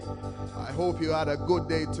I hope you had a good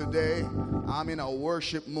day today. I'm in a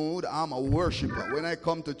worship mood. I'm a worshiper. When I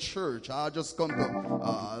come to church, I just come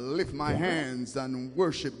to lift my hands and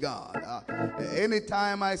worship God.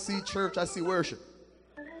 Anytime I see church, I see worship.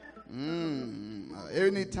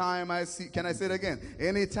 Anytime I see, can I say it again?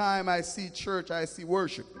 Anytime I see church, I see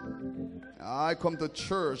worship. I come to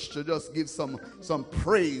church to just give some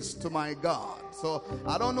praise to my God. So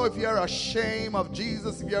I don't know if you're ashamed of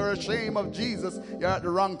Jesus. If you're ashamed of Jesus, you're at the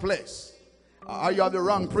wrong place. Or you have the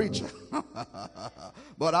wrong preacher.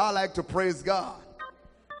 But I like to praise God.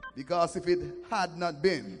 Because if it had not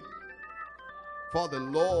been for the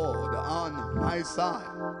Lord on my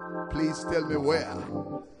side, please tell me where.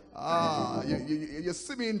 You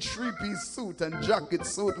see me in three-piece suit and jacket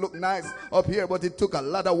suit, look nice up here, but it took a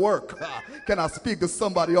lot of work. Can I speak to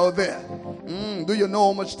somebody out there? Do you know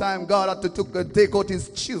how much time God had to take out his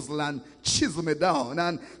chisel and chisel me down?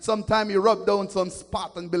 And sometimes he rubbed down some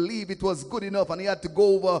spot and believed it was good enough, and he had to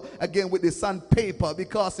go over again with the sandpaper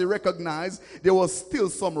because he recognized there was still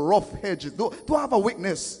some rough edges. Do I have a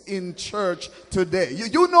witness in church today?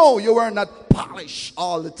 You know you were not polished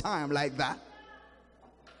all the time like that.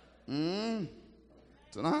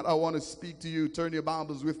 Tonight I want to speak to you. Turn your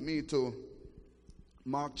Bibles with me to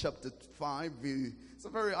Mark chapter 5. It's a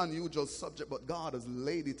very unusual subject, but God has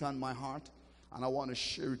laid it on my heart, and I want to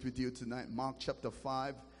share it with you tonight. Mark chapter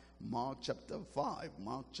 5. Mark chapter 5.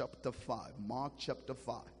 Mark chapter 5. Mark chapter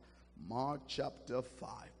 5. Mark chapter 5.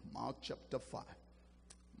 Mark chapter 5.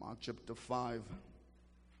 Mark chapter 5.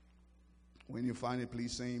 When you find it,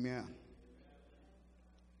 please say amen.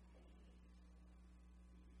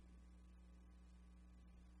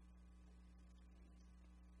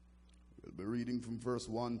 We're reading from verse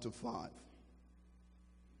 1 to 5.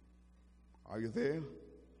 Are you there?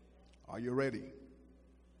 Are you ready?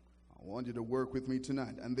 I want you to work with me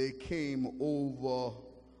tonight. And they came over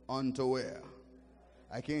unto where?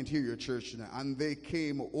 I can't hear your church tonight. And they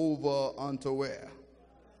came over unto where?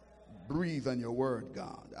 Breathe on your word,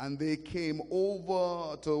 God. And they came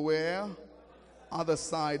over to where? Other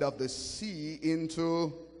side of the sea,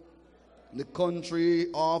 into the country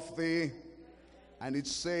of the... And it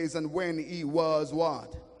says, and when he was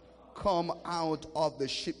what? Come out of the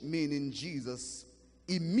ship, meaning Jesus,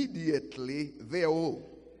 immediately there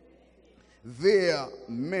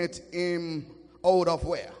met him out of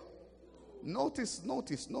where? Notice.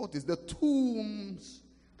 The tombs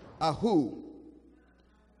are who?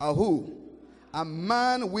 A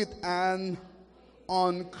man with an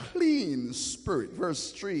unclean spirit.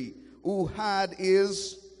 Verse 3. Who had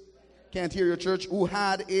his, can't hear your church, who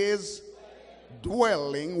had his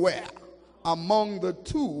dwelling where? Among the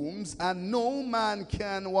tombs, and no man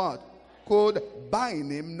can what? Could bind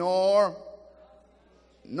him, nor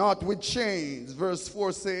not with chains. Verse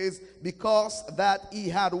 4 says, because that he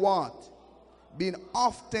had what? Been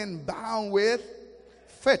often bound with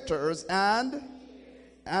fetters, and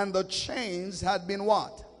the chains had been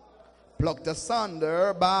what? Plucked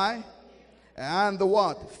asunder by, and the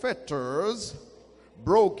what? Fetters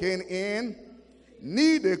broken in.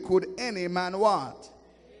 Neither could any man what?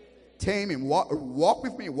 Tame him. Walk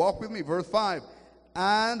with me. Verse 5.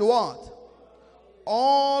 And what?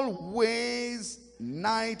 Always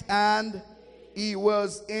night and he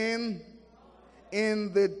was in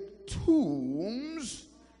the tombs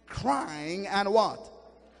crying and what?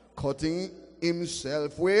 Cutting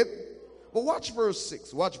himself with. But watch verse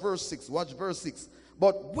 6. Watch verse 6.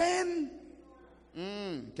 But when,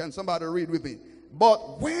 can somebody read with me?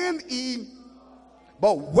 But when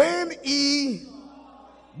he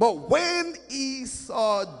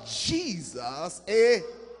saw Jesus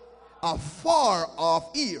afar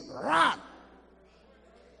off, he ran.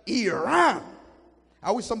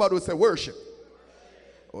 I wish somebody would say worship.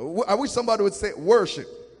 I wish somebody would say worship.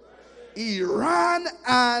 He ran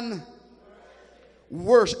and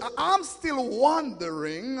worship. I'm still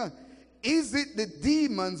wondering, is it the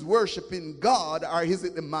demons worshiping God, or is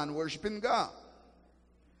it the man worshiping God?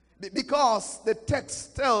 Because the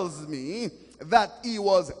text tells me that he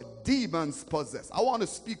was demons possessed. I want to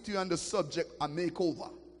speak to you on the subject, a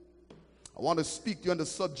makeover. I want to speak to you on the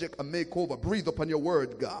subject, a makeover. Breathe upon your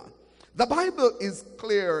word, God. The Bible is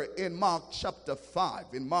clear in Mark chapter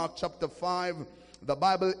 5. In Mark chapter 5, the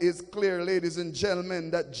Bible is clear, ladies and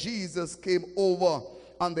gentlemen, that Jesus came over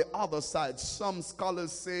on the other side. Some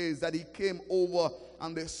scholars say that he came over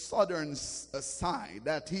on the southern side,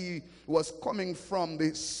 that he was coming from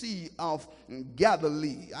the Sea of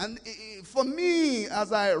Galilee. And for me,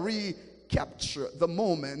 as I recapture the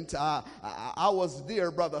moment, I was there,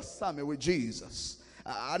 Brother Sammy, with Jesus.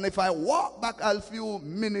 And if I walk back a few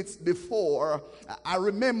minutes before, I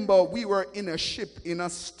remember we were in a ship in a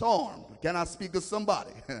storm. Can I speak to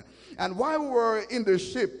somebody? And while we were in the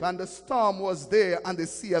ship and the storm was there on the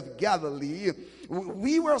Sea of Galilee,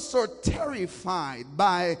 we were so terrified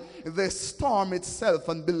by the storm itself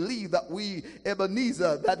and believed that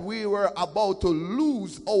Ebenezer, that we were about to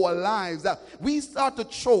lose our lives, that we started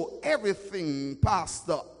to throw everything past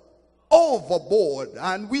the overboard,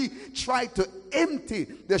 and we tried to empty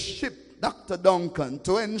the ship, Dr. Duncan,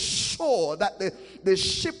 to ensure that the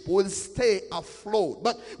ship will stay afloat.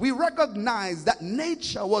 But we recognized that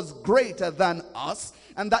nature was greater than us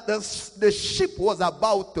and that the ship was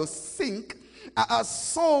about to sink.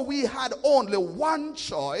 So we had only one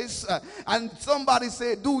choice, and somebody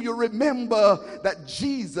said, do you remember that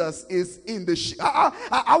Jesus is in the ship?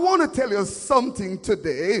 I want to tell you something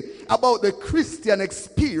today about the Christian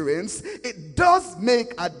experience. It does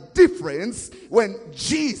make a difference when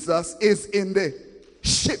Jesus is in the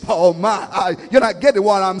ship. Oh my, you're not getting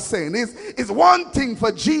what I'm saying. It's one thing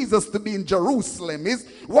for Jesus to be in Jerusalem. It's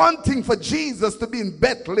one thing for Jesus to be in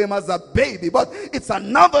Bethlehem as a baby, but it's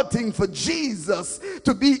another thing for Jesus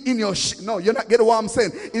to be in your ship. No, you're not getting what I'm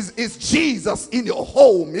saying. Is Jesus in your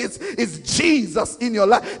home? Is Jesus in your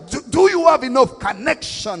life? Do you have enough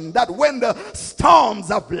connection that when the storms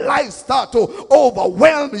of life start to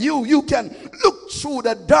overwhelm you, you can look through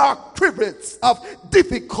the dark crevice of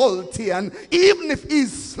difficulty, and even if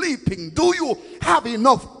he's sleeping, do you have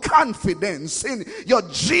enough confidence in your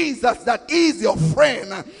Jesus that is your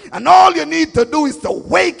friend, and all you need to do is to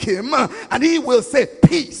wake him and he will say,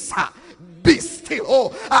 peace, be still.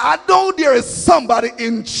 Oh, I know there is somebody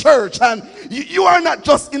in church and you are not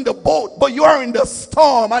just in the boat, but you are in the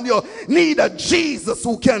storm, and you need a Jesus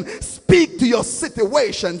who can speak to your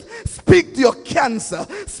situation, speak to your cancer,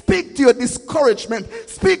 speak to your discouragement,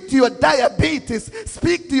 speak to your diabetes,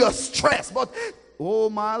 speak to your stress. But oh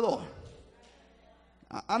my Lord,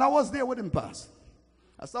 and I was there with him, Pastor.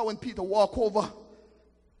 I saw when Peter walk over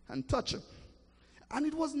and touch him, and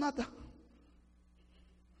it was not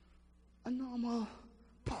a normal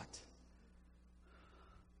pot.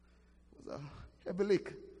 It was a heavy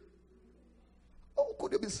leak. Oh,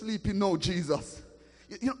 could you be sleeping now, Jesus?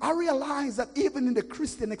 You know, I realize that even in the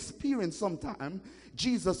Christian experience sometimes,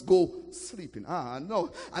 Jesus go sleeping.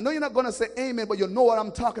 No. I know you're not going to say amen, but you know what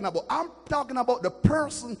I'm talking about. I'm talking about the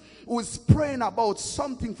person who is praying about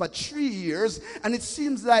something for 3 years, and it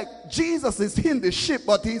seems like Jesus is in the ship,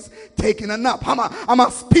 but he's taking a nap.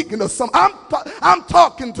 I'm speaking to some. I'm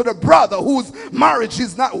talking to the brother whose marriage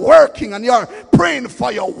is not working, and you're praying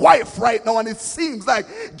for your wife right now, and it seems like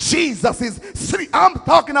Jesus is sleeping. I'm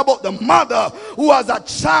talking about the mother who has a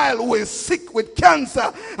child who is sick with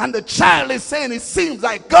cancer, and the child is saying it seems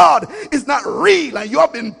like God is not real, and you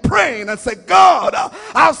have been praying and say, God,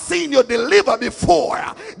 I've seen you deliver before,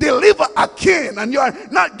 deliver again, and you are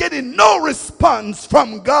not getting no response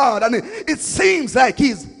from God, and it seems like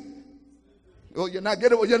he's, oh, you're not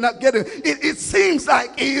getting it seems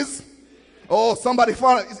like he's, oh, somebody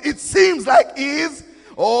follow, it seems like he's,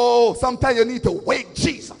 oh, sometimes you need to wake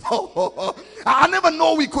Jesus. I never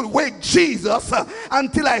know we could wake Jesus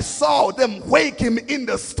until I saw them wake him in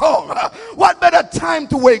the storm. What better time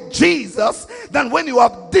to wake Jesus than when you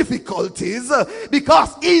have difficulties,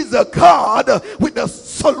 because he's a God with the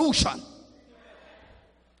solution.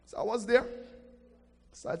 So I was there,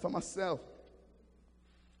 aside from myself.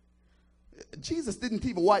 Jesus didn't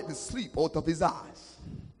even wipe the sleep out of his eyes.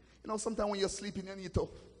 You know, sometimes when you're sleeping, you need to,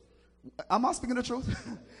 am I speaking the truth?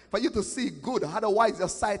 For you to see good, otherwise your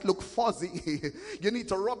sight look fuzzy. You need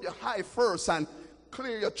to rub your eye first and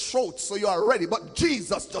clear your throat so you are ready. But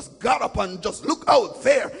Jesus just got up and just looked out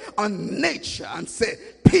there on nature and said,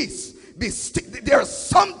 peace, be still. There's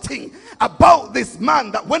something about this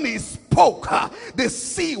man that when he spoke, the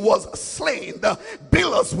sea was slain, the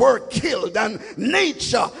billows were killed, and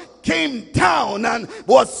nature came down and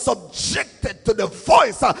was subjected to the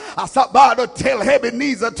voice. I was about to tell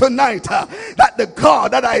Ebenezer tonight that the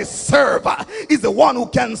God that I serve is the one who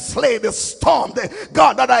can slay the storm. The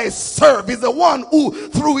God that I serve is the one who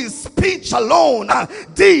through his speech alone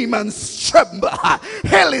demons tremble.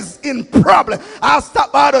 Hell is in problem. I was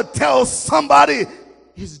about to tell somebody,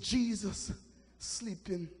 is Jesus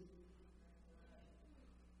sleeping?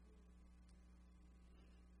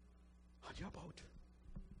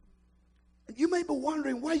 You may be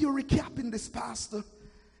wondering why you're recapping this, Pastor.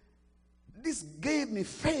 This gave me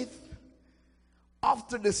faith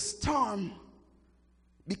after the storm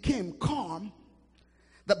became calm,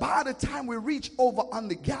 that by the time we reach over on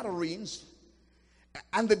the Gadarenes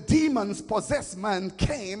and the demons possessed man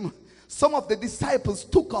came, some of the disciples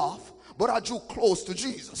took off but I drew close to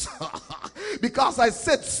Jesus. Because I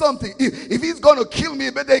said something. If he's going to kill me,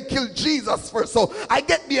 but they kill Jesus first. So I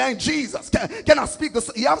get behind Jesus. Can I speak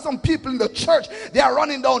this? You have some people in the church, they are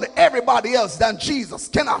running down to everybody else than Jesus.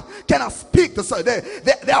 Can I speak this?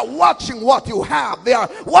 They are watching what you have. They are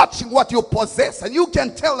watching what you possess. And you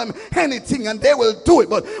can tell them anything and they will do it.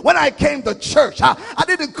 But when I came to church, I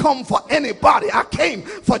didn't come for anybody. I came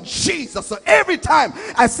for Jesus. So every time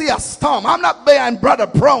I see a storm, I'm not behind Brother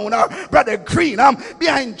Brown or Brother Green. I'm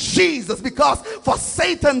behind Jesus, because for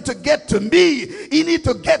Satan to get to me, he need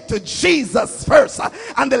to get to Jesus first.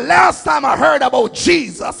 And the last time I heard about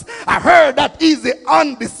Jesus, I heard that he's the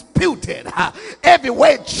undisputed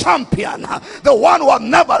heavyweight champion, the one who have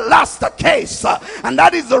never lost a case. And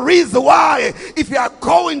that is the reason why, if you are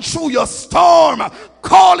going through your storm,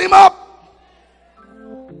 call him up.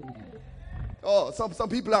 Oh, some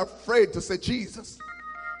people are afraid to say Jesus,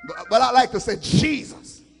 but I like to say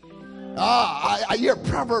Jesus. I hear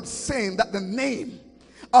Proverbs saying that the name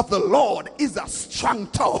of the Lord is a strong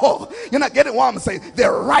tower. You're not getting what I'm saying?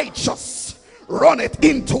 The righteous run it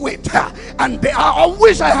into it. And I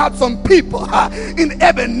wish I had some people in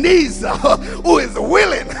Ebenezer who is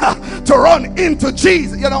willing to run into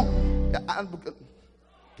Jesus. You know,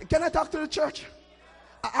 can I talk to the church?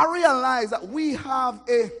 I realize that we have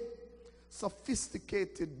a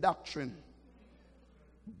sophisticated doctrine,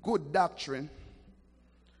 good doctrine,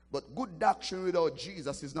 but good doctrine without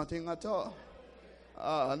Jesus is nothing at all.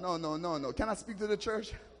 No. Can I speak to the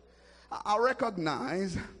church? I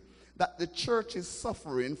recognize that the church is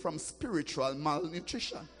suffering from spiritual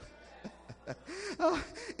malnutrition.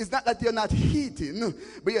 It's not that you're not eating,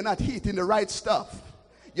 but you're not eating the right stuff.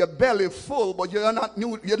 Your belly full, but you're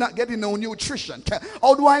not getting no nutrition.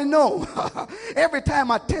 How do I know? Every time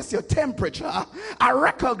I test your temperature, I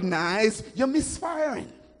recognize you're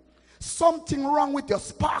misfiring. Something wrong with your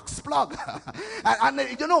sparks plug.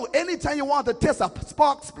 and you know, anytime you want to test a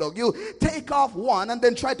sparks plug, you take off one and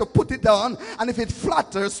then try to put it on, and if it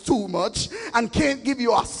flutters too much and can't give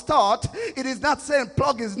you a start, it is not saying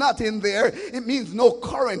plug is not in there. It means no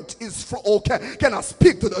current is for. Okay, can I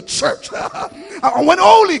speak to the church? When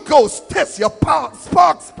Holy Ghost tests your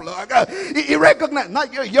sparks plug, he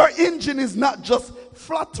recognizes your engine is not just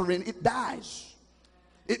fluttering, it dies.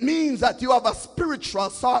 It means that you have a spiritual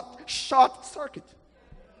short circuit.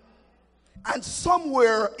 And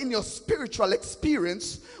somewhere in your spiritual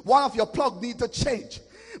experience, one of your plug needs to change.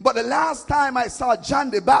 But the last time I saw John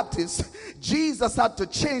the Baptist, Jesus had to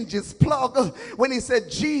change his plug when he said,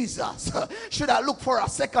 Jesus, should I look for a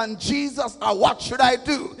second Jesus, or what should I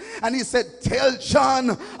do? And he said, tell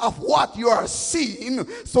John of what you are seeing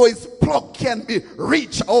so his plug can be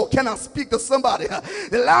reached. Oh, can I speak to somebody?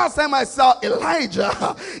 The last time I saw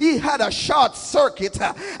Elijah, he had a short circuit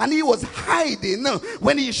and he was hiding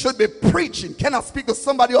when he should be preaching. Can I speak to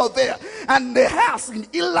somebody out there? And they asked him,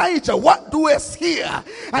 Elijah, what doest here?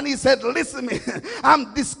 And he said, listen,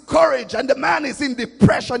 I'm discouraged. And the man is in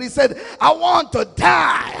depression. He said, I want to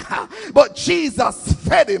die. But Jesus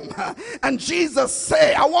fed him. And Jesus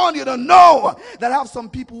said, I want you to know that I have some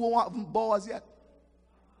people who haven't bowed as yet.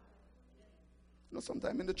 You know,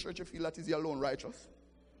 sometimes in the church you feel that is your alone righteous.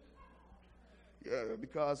 Yeah,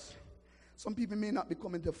 because some people may not be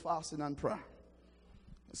coming to fasting and prayer.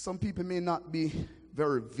 Some people may not be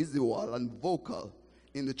very visual and vocal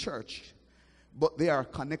in the church, but they are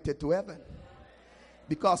connected to heaven.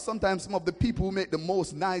 Because sometimes some of the people who make the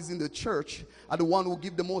most noise in the church are the one who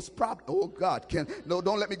give the most problem. Oh God,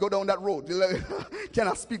 don't let me go down that road. Can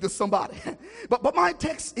I speak to somebody? But my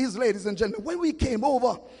text is, ladies and gentlemen, when we came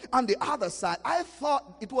over on the other side, I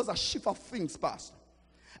thought it was a shift of things, Pastor.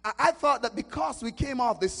 I thought that because we came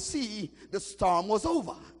off the sea, the storm was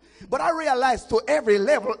over. But I realized to every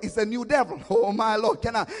level is a new devil. Oh my Lord,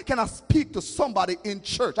 can I speak to somebody in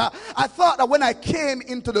church? I thought that when I came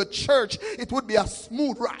into the church, it would be a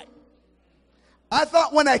smooth ride. I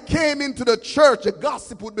thought when I came into the church, the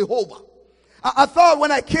gossip would be over. I thought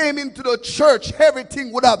when I came into the church,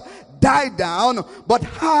 everything would have died down. But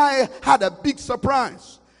I had a big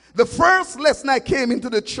surprise. The first lesson I came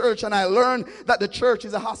into the church and I learned that the church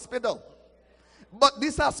is a hospital. But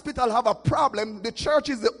this hospital have a problem. The church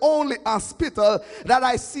is the only hospital that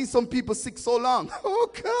I see some people sick so long.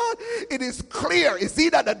 Oh God, it is clear. It's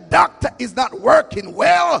either the doctor is not working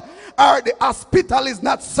well, or the hospital is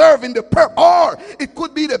not serving the purpose, or it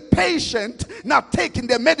could be the patient not taking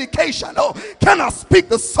their medication. Oh, can I speak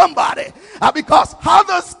to somebody? Because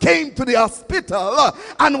others came to the hospital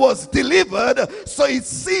and was delivered, so it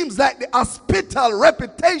seems like the hospital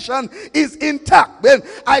reputation is intact. When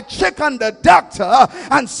I check on the doctor, doctor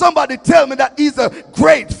and somebody tell me that he's a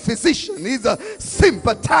great physician, he's a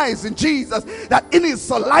sympathizing Jesus, that in his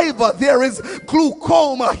saliva there is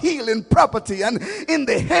glaucoma healing property, and in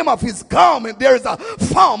the hem of his garment there is a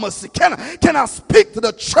pharmacy. Can I speak to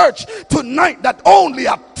the church tonight that only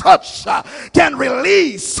a touch can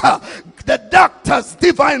release the doctor's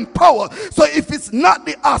divine power? So if it's not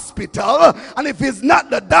the hospital and if it's not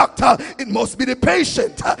the doctor, it must be the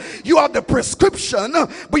patient. You have the prescription,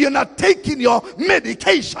 but you're not taking your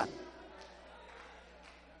medication.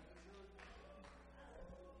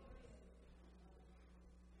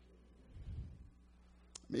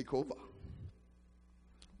 Makeover.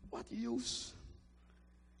 What use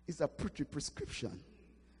is a pretty prescription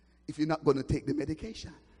if you're not going to take the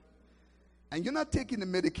medication? And you're not taking the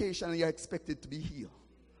medication and you're expected to be healed.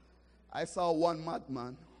 I saw one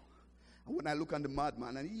madman, and when I look on the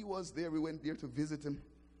madman, and he was there, we went there to visit him.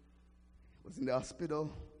 He was in the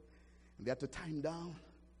hospital, and they had to tie him down.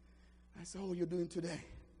 I said, "How are you doing today?"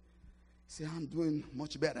 He said, "I'm doing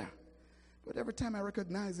much better." But every time I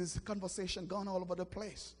recognize his conversation gone all over the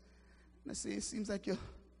place. And I say, "It seems like you're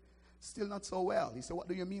still not so well." He said, "What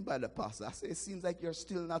do you mean by that, Pastor?" I say, "It seems like you're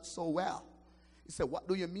still not so well." He said, "What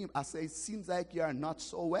do you mean?" I say, "It seems like you're not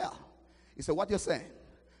so well." He said, "What you saying?"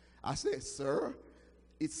 I said, "Sir,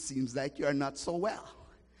 it seems like you're not so well."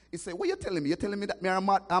 He said, "What you telling me? You're telling me that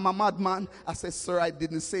I'm a madman?" I said, "Sir, I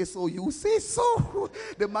didn't say so. You say so."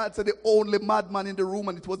 The man said, "The only madman in the room,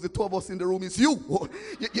 and it was the two of us in the room, is you."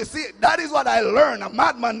 You see, that is what I learned. A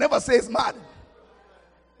madman never says mad.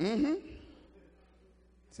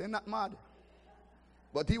 Say not mad.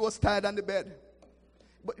 But he was tired on the bed.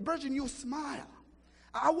 But Virgin, you smile.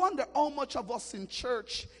 I wonder how much of us in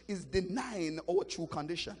church is denying our true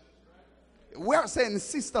condition. We're saying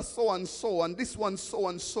sister so and so and this one so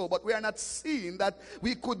and so, but we are not seeing that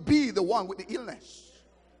we could be the one with the illness.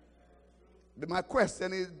 My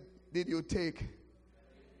question is, did you take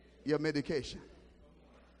your medication?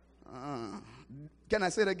 Can I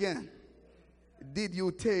say it again? Did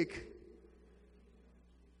you take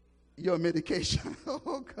your medication?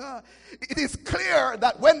 Oh God. It is clear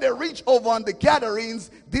that when they reach over on the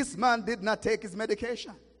gatherings, this man did not take his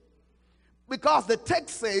medication. Because the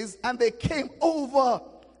text says, and they came over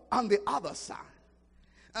on the other side.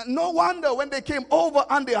 And no wonder when they came over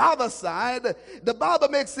on the other side, the Bible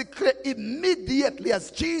makes it clear immediately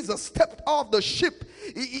as Jesus stepped off the ship,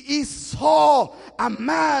 he saw a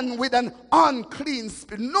man with an unclean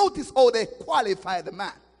spirit. Notice how they qualify the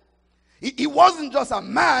man. He wasn't just a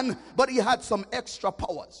man, but he had some extra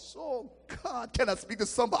powers. Oh God, can I speak to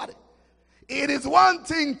somebody? It is one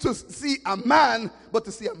thing to see a man, but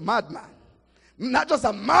to see a madman. Not just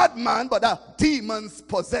a madman, but a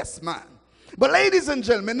demons-possessed man. But ladies and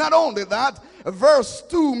gentlemen, not only that, verse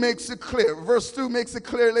 2 makes it clear. Verse 2 makes it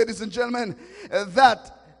clear, ladies and gentlemen,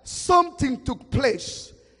 that something took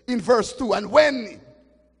place in verse 2. And when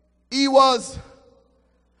he was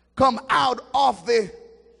come out of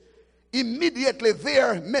immediately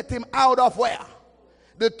there met him out of where?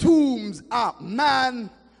 The tombs. A man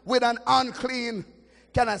with an unclean.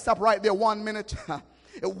 Can I stop right there 1 minute?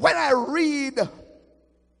 When I read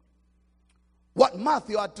what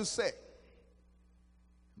Matthew had to say,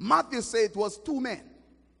 Matthew said it was two men.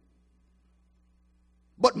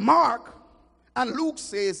 But Mark and Luke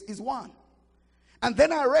says is one. And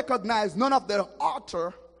then I recognize none of the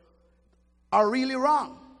author are really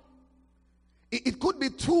wrong. It could be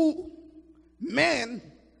two men,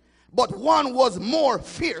 but one was more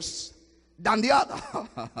fierce than the other.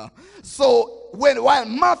 So while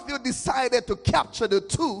Matthew decided to capture the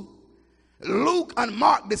two, Luke and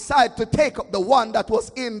Mark decided to take up the one that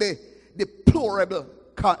was in the deplorable.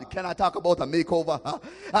 Can I talk about a makeover?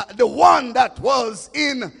 The one that was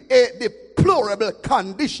in a deplorable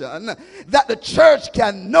condition, that the church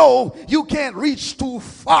can know you can't reach too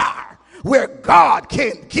far, where God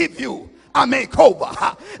can give you a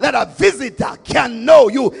makeover, that a visitor can know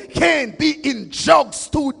you can't be in jugs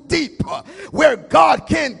too deep, where God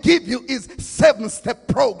can give you his 7-step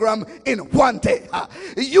program in one day.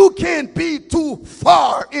 You can't be too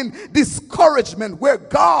far in discouragement, where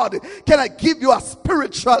God can give you a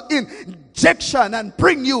spiritual injection and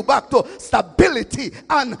bring you back to stability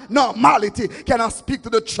and normality. Can I speak to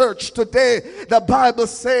the church today? The Bible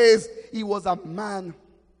says he was a man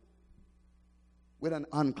with an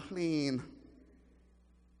unclean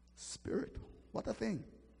spirit. What a thing.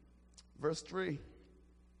 Verse 3.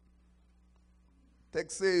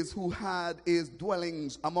 Text says, who had his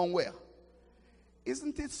dwellings among where?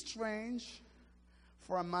 Isn't it strange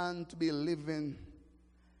for a man to be living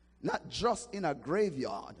not just in a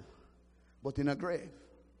graveyard, but in a grave?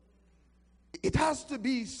 It has to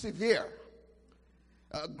be severe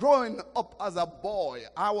Growing up as a boy,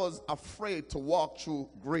 I was afraid to walk through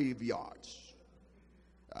graveyards.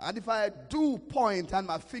 And if I do point and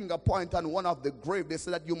my finger point on one of the graves, they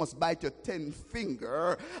say that you must bite your 10th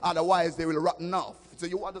finger, otherwise they will rotten off. So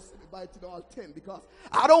you want to see me bite it all 10 because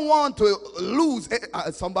I don't want to lose.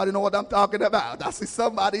 Somebody know what I'm talking about. I see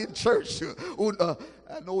somebody in church who, I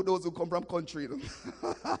know those who come from country.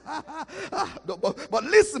 But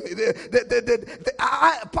listen to me,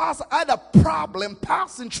 I had a problem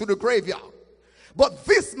passing through the graveyard. But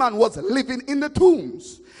this man was living in the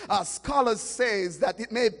tombs. Scholars says that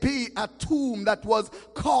it may be a tomb that was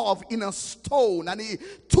carved in a stone, and he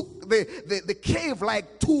took the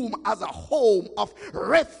cave-like tomb as a home of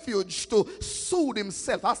refuge to soothe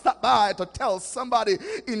himself. I stopped by to tell somebody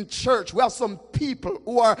in church, we have some people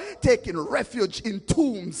who are taking refuge in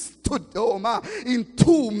tombs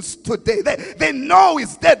today. They know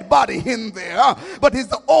his dead body in there, but it's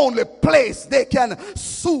the only place they can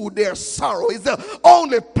soothe their sorrow. It's the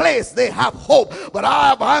only place they have hope. But I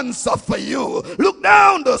have an answer for you. Look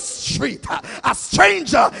down the street. A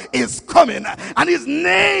stranger is coming, and his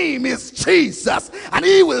name is Jesus, and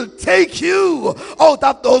he will take you out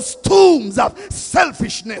of those tombs of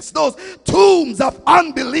selfishness, those tombs of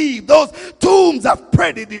unbelief, those tombs of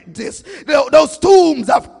prejudice, those tombs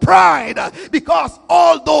of pride, because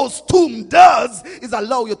all those tombs does is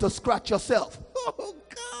allow you to scratch yourself. Oh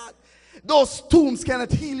God, those tombs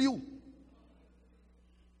cannot heal you.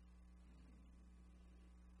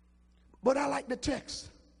 But I like the text.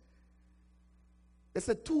 They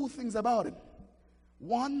said two things about him.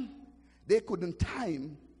 One, they couldn't tie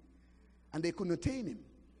him, and they couldn't tame him.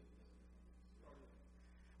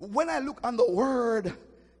 When I look on the word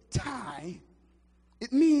tie,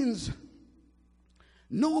 it means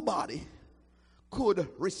nobody could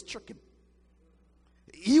restrict him.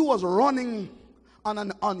 He was running on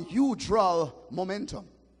an unusual momentum.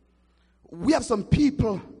 We have some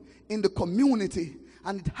people in the community,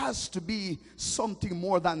 and it has to be something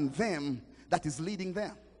more than them that is leading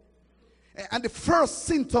them. And the first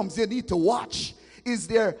symptoms you need to watch is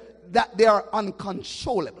that they are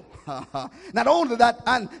uncontrollable. Not only that,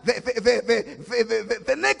 and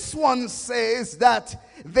the next one says that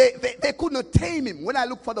they could not tame him. When I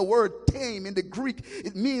look for the word tame in the Greek,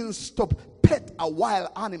 it means to pet a wild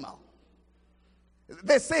animal.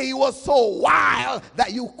 They say he was so wild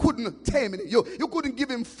that you couldn't tame him. You couldn't give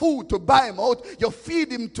him food to buy him out. You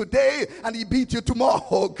feed him today and he beat you tomorrow.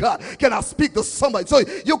 Oh God, can I speak to somebody? So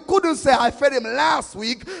you couldn't say, I fed him last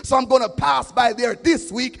week, so I'm going to pass by there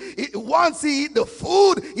this week. Once he eat the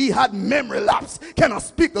food, he had memory lapse. Can I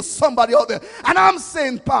speak to somebody out there? And I'm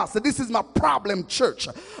saying, Pastor, this is my problem, church.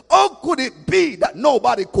 How could it be that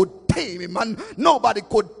nobody could tame him and nobody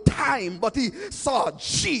could tie him, but he saw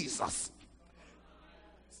Jesus?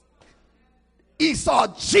 He saw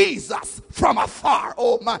Jesus from afar.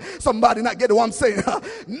 Oh my, somebody not get what I'm saying.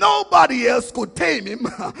 Nobody else could tame him.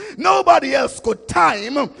 Nobody else could tie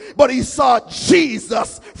him, but he saw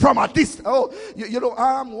Jesus from a distance. Oh, you know,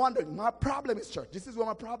 I'm wondering, my problem is, church, this is what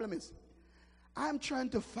my problem is. I'm trying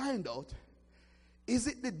to find out, is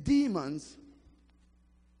it the demons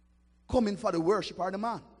coming for the worship or the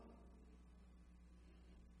man?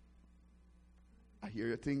 I hear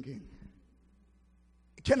you thinking.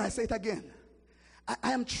 Can I say it again?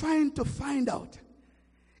 I am trying to find out,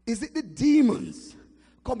 is it the demons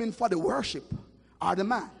coming for the worship or the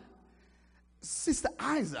man? Sister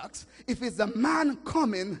Isaacs, if it's the man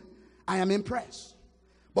coming, I am impressed.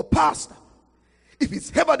 But Pastor, if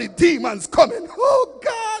it's ever the demons coming, oh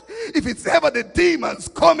God, if it's ever the demons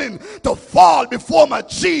coming to fall before my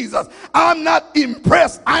Jesus, I'm not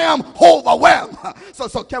impressed. I am overwhelmed.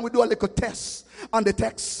 So can we do a little test on the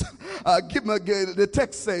text? The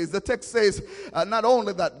text says, not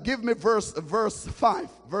only that, give me verse 5.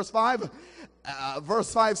 Verse 5.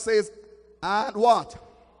 Verse 5 says, and what?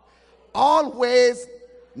 Always,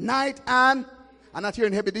 night and, I'm not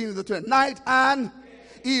hearing Hebedine, the term, night and,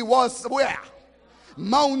 he was where?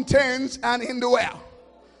 Mountains and in the where?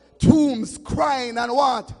 Tombs, crying and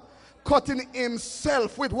what? Cutting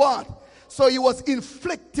himself with what? So he was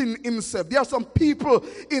inflicting himself. There are some people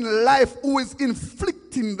in life who is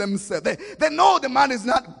inflicting themselves. They know the man is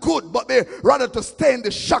not good, but they rather to stay in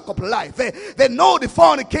the shock of life. They know the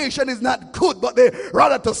fornication is not good, but they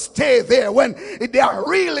rather to stay there when they are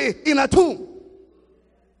really in a tomb.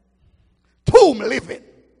 Tomb living.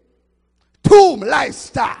 Tomb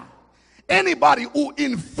lifestyle. Anybody who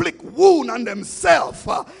inflict wound on themselves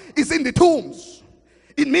is in the tombs.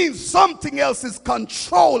 It means something else is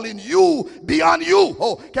controlling you beyond you.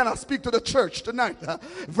 Oh, can I speak to the church tonight?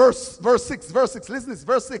 Verse 6. Listen to this,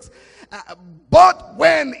 verse 6. But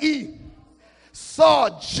when he,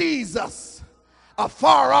 saw Jesus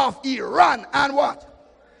afar off, he ran and what?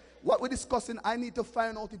 What we're discussing, I need to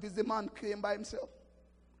find out if it's the man came by himself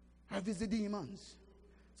or if it's the demons.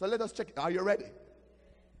 So let us check it. Are you ready?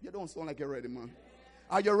 You don't sound like you're ready, man.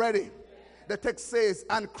 Are you ready? The text says,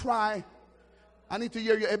 and cry. I need to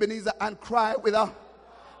hear you, Ebenezer, and cry with a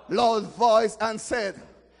loud voice and said,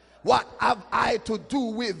 what have I to do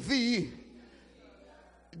with thee,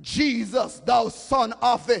 Jesus, thou son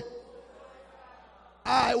of the...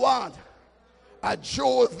 I want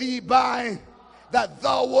adjure thee by that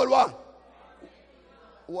thou would what?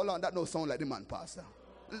 Hold on, that don't sound like the man, Pastor.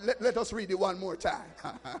 Let us read it one more time.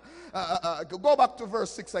 Go back to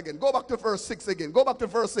verse 6 again. Go back to verse 6 again. Go back to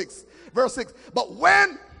verse 6. Verse 6. But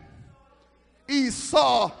when he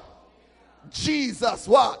saw Jesus,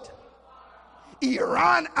 what? He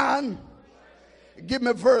ran and, give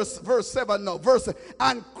me verse 7 now. Verse,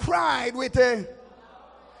 and cried with a,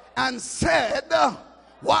 and said,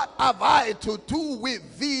 what have I to do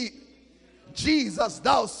with thee, Jesus,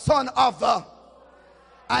 thou son of the...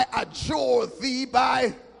 I adjure thee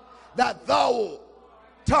by that thou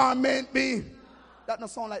torment me. That don't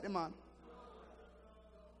sound like the man.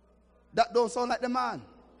 That don't sound like the man.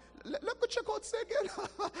 Let me check out, say again.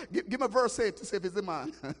 give me verse 8 to see if it's the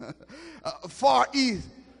man. For he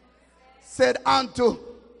said unto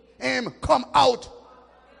him, come out.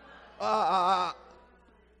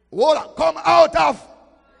 Hold on. Come out of.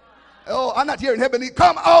 Oh, I'm not hearing heaven.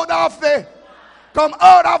 Come out of the. Come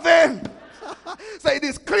out of him. So it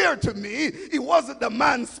is clear to me, it wasn't the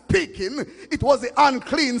man speaking, it was the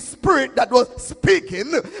unclean spirit that was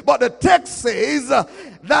speaking. But the text says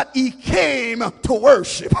that he came to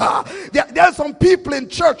worship. There are some people in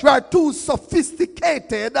church who are too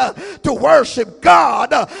sophisticated to worship God,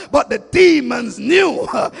 but the demons knew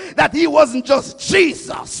that he wasn't just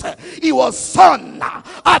Jesus, he was Son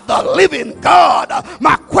of the living God.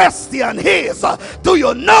 My question is, do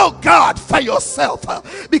you know God for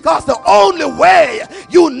yourself? Because the only way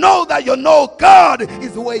you know that you know God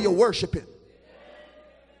is the way you worship him.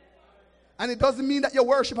 And it doesn't mean that your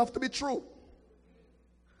worship has to be true.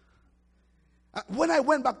 When I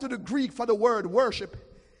went back to the Greek for the word worship,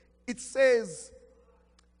 it says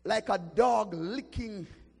like a dog licking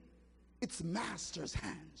its master's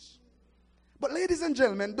hands. But ladies and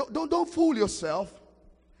gentlemen, don't fool yourself.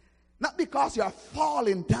 Not because you are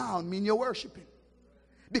falling down mean you're worshiping.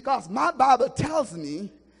 Because my Bible tells me,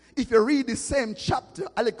 if you read the same chapter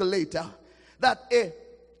a little later, that a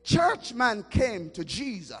churchman came to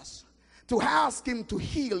Jesus to ask him to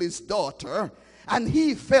heal his daughter, and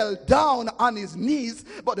he fell down on his knees,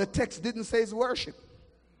 but the text didn't say his worship.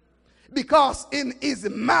 Because in his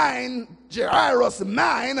mind, Jairus'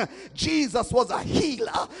 mind, Jesus was a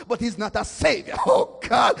healer, but he's not a savior. Oh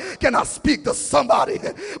God, can I speak to somebody?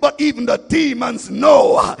 But even the demons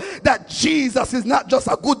know that Jesus is not just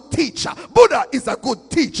a good teacher. Buddha is a good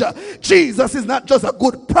teacher. Jesus is not just a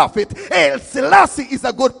good prophet. El Selassie is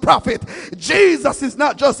a good prophet. Jesus is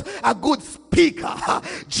not just a good speaker.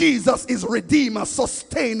 Jesus is Redeemer,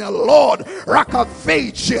 Sustainer, Lord, Rock of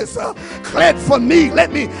Ages. Cleared for me,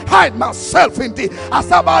 let me hide myself in thee. I was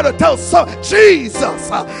about to tell some,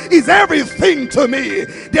 Jesus is everything to me.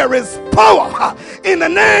 There is power in the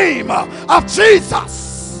name of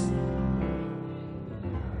Jesus.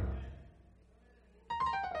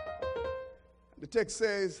 The text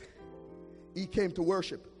says he came to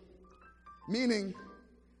worship, meaning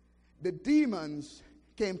the demons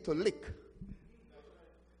came to lick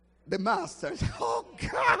the masters. Oh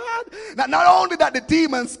God. Not only that the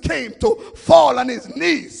demons came to fall on his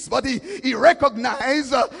knees, but he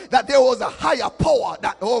recognized that there was a higher power.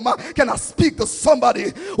 That, oh man, can I speak to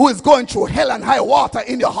somebody who is going through hell and high water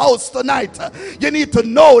in your house tonight? You need to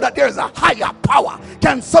know that there's a higher power.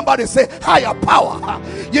 Can somebody say higher power?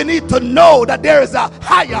 You need to know that there is a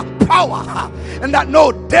higher power, and that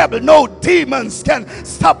no devil, no demons can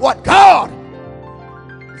stop what God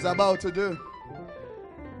is about to do.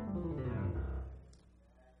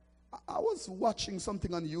 I was watching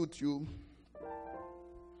something on YouTube.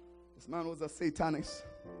 This man was a Satanist.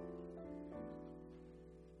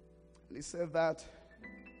 And he said that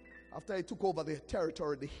after he took over the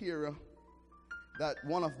territory, the area, that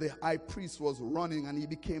one of the high priests was running and he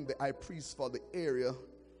became the high priest for the area.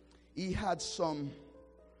 He had some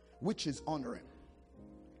witches under him.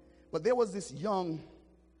 But there was this young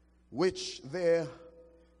witch there,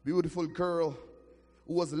 beautiful girl,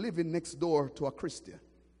 who was living next door to a Christian.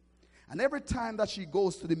 And every time that she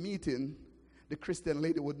goes to the meeting, the Christian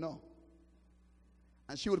lady would know.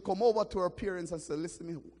 And she would come over to her parents and say, listen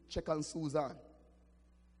to me, check on Susan.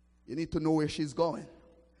 You need to know where she's going.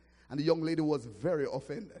 And the young lady was very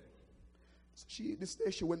offended. So this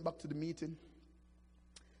day she went back to the meeting,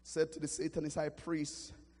 said to the Satanist high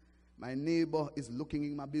priest, my neighbor is looking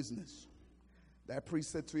in my business. The high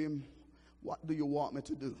priest said to him, what do you want me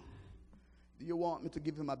to do? Do you want me to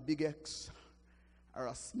give him a big X or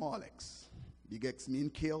a small X? Big X mean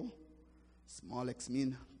kill, small X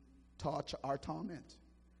mean torture or torment.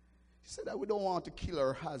 He said that we don't want to kill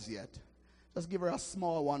her as yet. Just give her a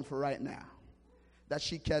small one for right now, that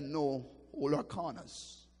she can know all her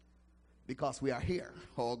corners, because we are here.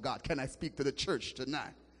 Oh God, can I speak to the church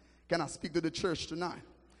tonight? Can I speak to the church tonight?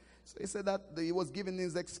 So he said that he was given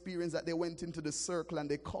his experience that they went into the circle and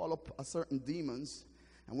they call up a certain demons.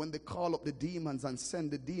 And when they call up the demons and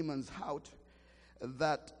send the demons out,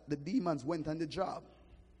 that the demons went on the job.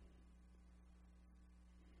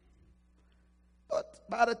 But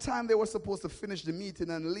by the time they were supposed to finish the meeting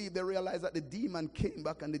and leave, they realized that the demon came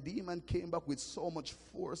back, and the demon came back with so much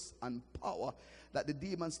force and power that the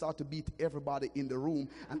demon started to beat everybody in the room,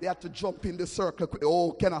 and they had to jump in the circle.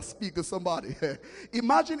 Oh, can I speak to somebody?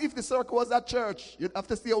 Imagine if the circle was at church. You'd have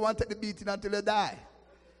to stay and take the beating until you die.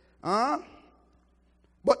 Huh?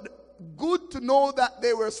 But good to know that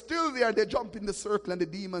they were still there. They jump in the circle and the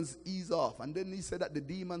demons ease off. And then he said that the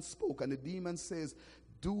demon spoke, and the demon says,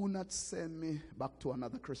 do not send me back to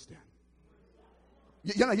another Christian.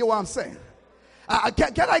 You know what I'm saying?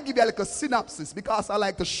 Can I give you like a synopsis, because I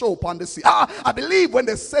like to show up on the scene. I believe when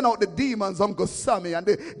they sent out the demons, Uncle Sammy, and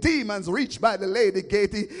the demons reached by the lady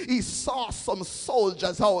gate, he saw some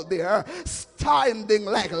soldiers out there standing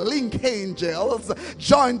like link angels,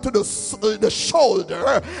 joined to the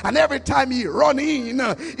shoulder, and every time he run in,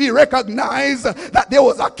 he recognized that there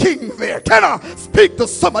was a king there. Can I speak to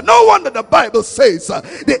someone? No wonder the Bible says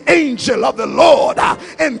the angel of the Lord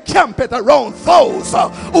encampeth around those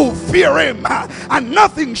who fear him, and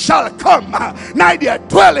nothing shall come nigh their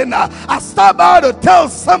dwelling. I stop by to tell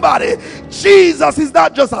somebody, Jesus is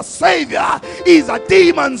not just a savior, he's a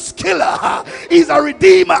demon's killer, he's a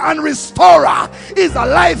redeemer and restorer, he's a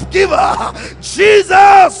life giver.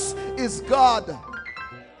 Jesus is God.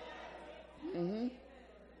 And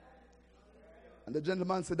the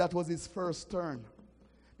gentleman said that was his first turn,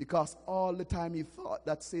 because all the time he thought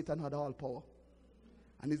that Satan had all power.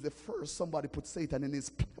 And it's the first somebody put Satan in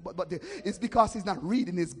his, but it's because he's not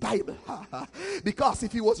reading his Bible. Because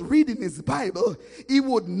if he was reading his Bible, he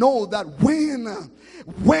would know that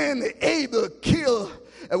when Abel killed,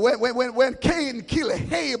 when Cain killed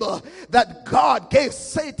Abel, that God gave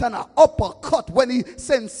Satan an uppercut when he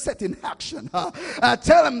sent Seth in action.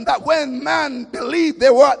 Tell him that when man believed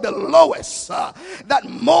they were at the lowest, that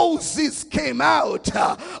Moses came out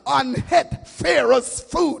and ate Pharaoh's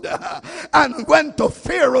food and went to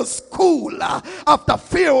Pharaoh's school. After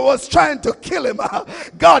Pharaoh was trying to kill him,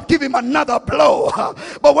 God gave him another blow.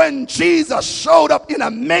 But when Jesus showed up in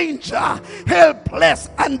a manger, helpless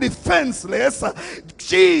and defenseless,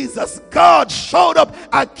 Jesus, God showed up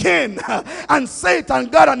again, and Satan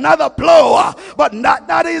got another blow. But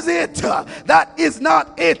that is it. That is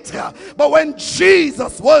not it. But when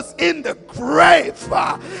Jesus was in the grave,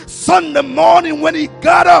 Sunday morning when he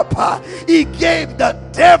got up, he gave the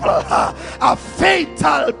devil a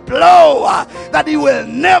fatal blow that he will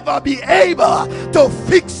never be able to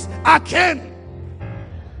fix again.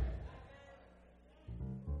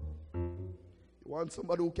 You want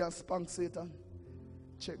somebody who can spank Satan?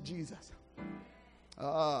 Check Jesus.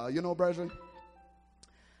 You know, brethren,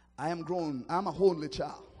 I am grown. I'm a only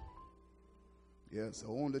child. Yes, a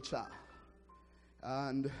only child.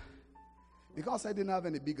 And because I didn't have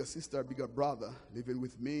any bigger sister, bigger brother living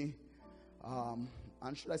with me,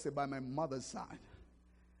 and should I say by my mother's side,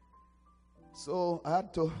 so I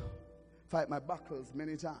had to fight my battles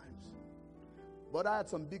many times. But I had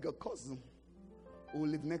some bigger cousins who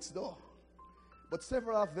lived next door. But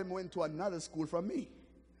several of them went to another school from me.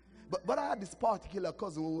 But I had this particular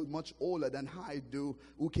cousin who was much older than I do,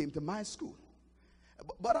 who came to my school.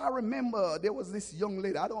 But I remember there was this young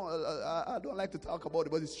lady. I don't like to talk about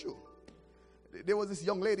it, but it's true. There was this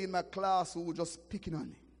young lady in my class who was just picking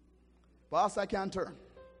on me. Pastor, I can't turn.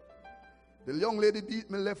 The young lady beat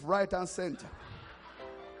me left, right, and center.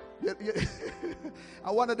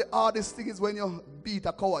 And one of the hardest things is when you beat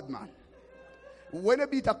a coward man. When you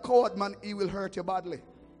beat a coward man, he will hurt you badly.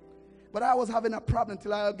 But I was having a problem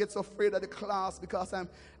until I get so afraid of the class because I'm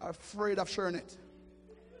afraid of sharing it.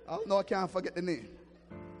 No, I can't forget the name.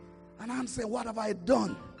 And I'm saying, what have I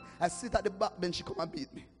done? I sit at the back bench, she come and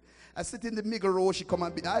beat me. I sit in the middle row, she come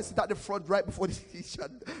and be. I sit at the front right before the teacher.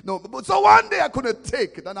 No, but so one day I couldn't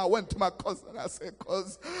take it, and I went to my cousin and I said,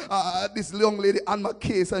 "Cause this young lady on my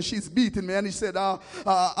case, and she's beating me." And he said,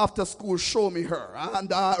 "After school, show me her."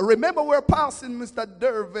 And remember, we're passing Mr.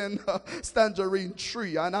 Dervin Tangerine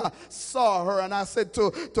Tree, and I saw her, and I said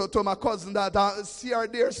to my cousin that, "See her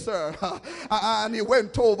there, sir." And he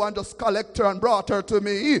went over and just collected her and brought her to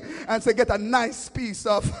me and said, "Get a nice piece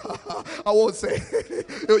of," I won't say,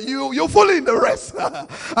 you fully in the rest.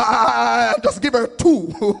 Just give her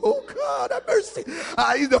 2. Oh, God have mercy.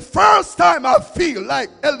 It's the first time I feel like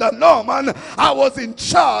Elder Norman, I was in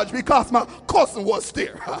charge because my cousin was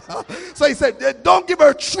there. So he said, "Don't give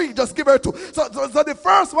her 3, just give her 2. So the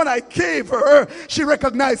first one I gave her, she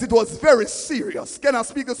recognized it was very serious. Can I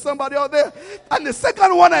speak to somebody out there? And the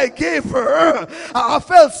second one I gave her, I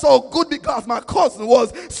felt so good because my cousin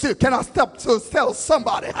was still. Can I stop to tell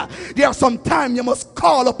somebody? There's some time you must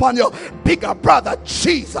call upon your bigger brother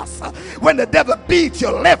Jesus. When the devil beats you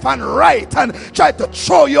left and right and tried to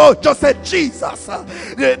throw you out, just say, "Jesus,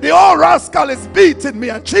 the old rascal is beating me,"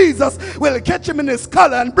 and Jesus will catch him in his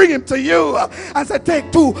collar and bring him to you and say,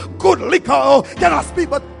 "Take 2 good liquor." Oh, can I speak?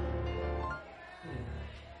 But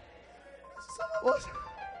what?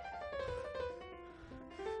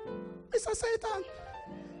 Mr. Satan.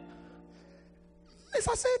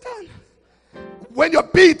 Mr. Satan. When you're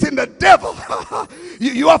beating the devil,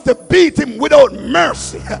 you have to beat him without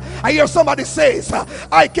mercy. I hear somebody says,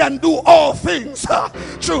 "I can do all things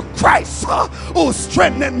through Christ who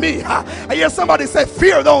strengthened me." I hear somebody say,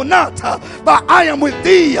 "Fear thou not, but I am with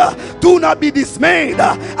thee. Do not be dismayed.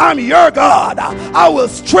 I'm your God. I will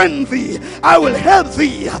strengthen thee. I will help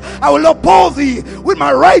thee. I will uphold thee with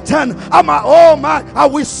my right hand." I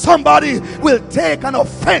wish somebody will take an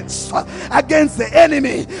offense against the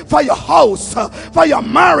enemy for your house, for your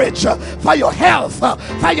marriage, for your health,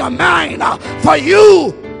 for your mind, for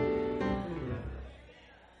you.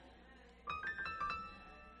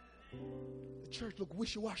 The church look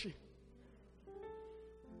wishy-washy.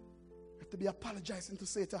 You have to be apologizing to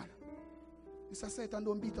Satan. Mr. Satan,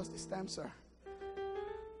 don't beat us this time, sir.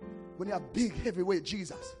 When you have big, heavyweight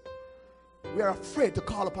Jesus, we are afraid to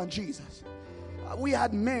call upon Jesus. We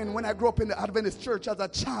had men, when I grew up in the Adventist church as a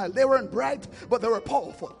child, they weren't bright, but they were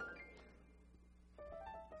powerful.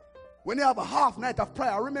 When you have a half night of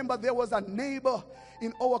prayer, I remember there was a neighbor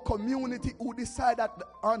in our community who decided that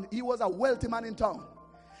he was a wealthy man in town.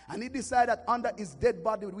 And he decided that under his dead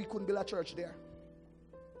body, we couldn't build a church there.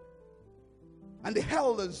 And the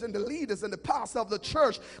elders and the leaders and the pastor of the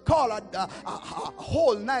church called a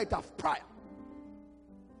whole night of prayer.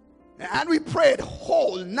 And we prayed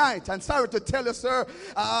whole night. And sorry to tell you, sir,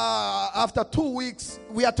 after 2 weeks,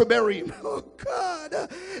 we had to bury him. Oh, God.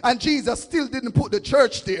 And Jesus still didn't put the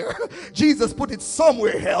church there. Jesus put it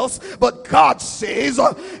somewhere else. But God says,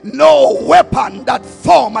 "No weapon that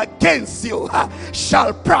form against you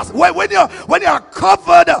shall prosper." When you're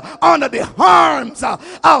covered under the arms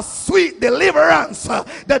of sweet deliverance,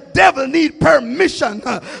 the devil need permission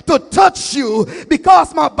to touch you,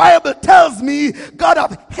 because my Bible tells me God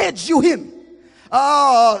have hedged you in.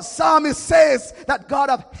 Psalmist says that God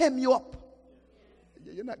have hemmed you up.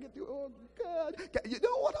 You're not getting, oh God. You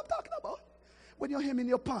know what I'm talking about? When you're hemming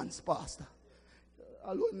your pants, Pastor.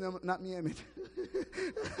 Not me hem it.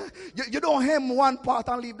 You don't hem one part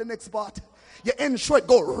and leave the next part. You ensure it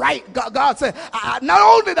go right. God said, not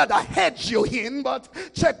only that I hedge you in, but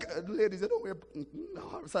check, ladies, you don't wear,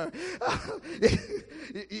 no, sorry.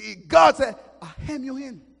 God said, I hem you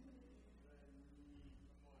in.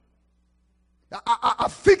 I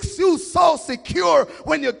fix you so secure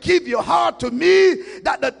when you give your heart to me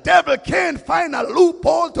that the devil can't find a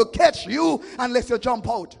loophole to catch you unless you jump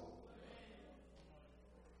out.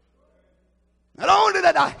 Not only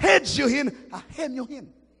that I hedge you in, I hem you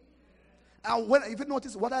in. And if you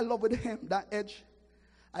notice what I love with the hem, that edge,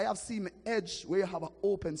 I have seen an edge where you have an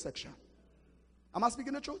open section. Am I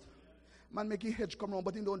speaking the truth? Man make your hedge come around,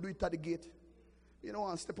 but he don't do it at the gate. You don't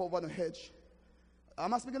want to step over the hedge.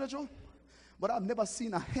 Am I speaking the truth? But I've never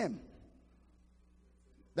seen a hem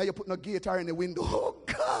that you put in a gate or in a window. Oh,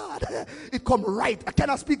 God. It come right.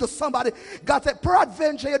 Can I speak to somebody? God said,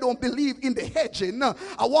 peradventure you don't believe in the hedging.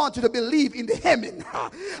 I want you to believe in the hemming.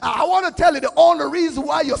 I want to tell you the only reason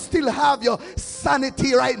why you still have your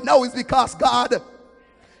sanity right now is because God.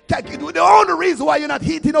 The only reason why you're not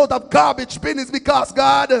eating out of garbage bin is because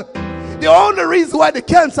God. The only reason why the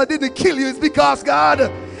cancer didn't kill you is because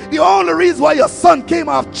God. The only reason why your son came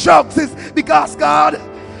off drugs is because God.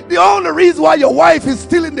 The only reason why your wife is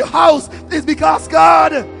still in the house is because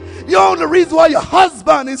God. The only reason why your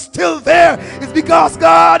husband is still there is because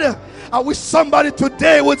God. I wish somebody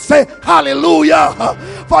today would say hallelujah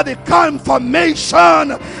for the confirmation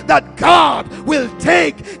that God will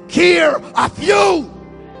take care of you.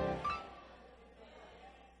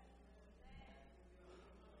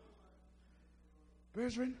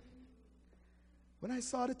 Brethren, when I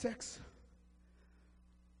saw the text,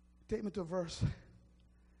 take me to verse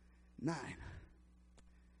 9.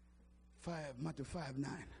 Matthew 5:9.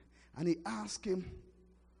 And he asked him,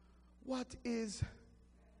 what is?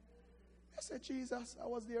 I said, Jesus, I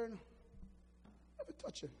was there. Never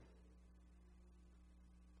touch him.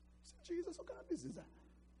 I said, Jesus, what kind of business is that?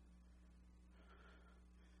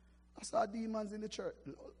 I saw demons in the church.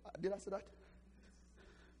 Did I say that?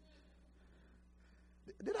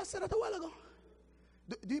 Did I say that a while ago?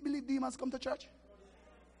 Do you believe demons come to church?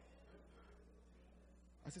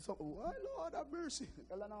 I said, so, why, Lord, have mercy.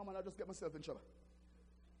 I just get myself in trouble.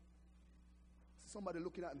 Somebody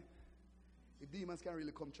looking at me. If demons can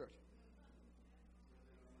really come church.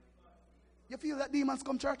 You feel that demons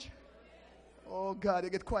come church? Oh, God, you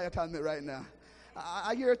get quiet on me right now.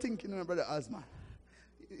 I hear you thinking, Brother Osman.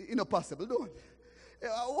 It's not possible, don't it?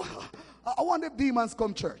 I wonder if demons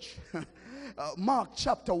come church. Mark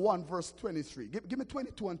chapter 1, verse 23. Give me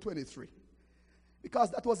 22 and 23.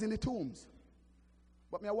 Because that was in the tombs.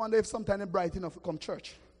 But I wonder if sometime they're bright enough to come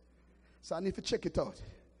church. So I need to check it out.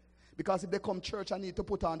 Because if they come church, I need to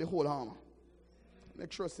put on the whole armor.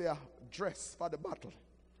 Make sure say dress for the battle.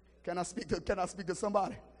 Can I speak to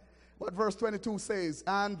somebody? But verse 22 says,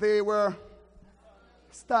 and they were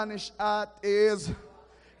astonished at his,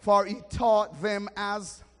 for he taught them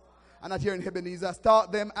as, I'm not here in Ebenezer,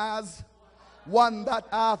 taught them as one that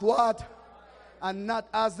hath what? And not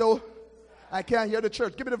as though, I can't hear the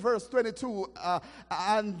church. Give me the verse 22.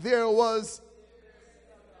 And there was,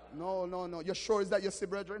 no. You're sure is that you see,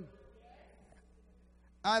 brethren?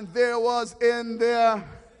 And there was in their,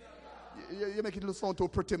 you make it look sound too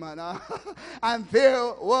pretty, man. And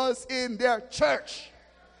there was in their church,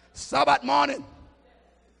 Sabbath morning,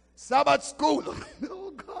 Sabbath school.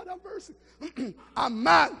 Oh, God have mercy. A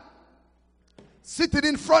man sitting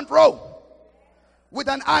in front row with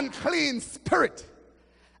an unclean spirit.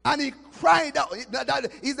 And he cried out.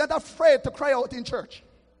 He's not afraid to cry out in church.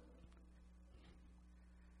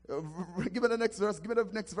 Give me the next verse. Give me the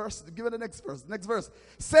next verse. Give me the next verse. Next verse.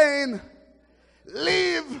 Saying,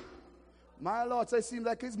 leave. My Lord, so it seems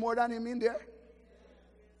like he's more than him in there.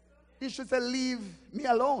 He should say, leave me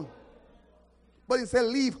alone. But he said,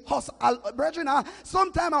 leave us. Brethren,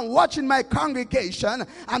 sometimes I'm watching my congregation,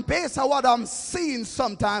 and based on what I'm seeing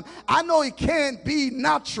sometimes, I know it can't be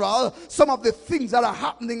natural. Some of the things that are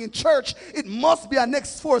happening in church, it must be a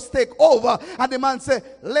next force take over. And the man said,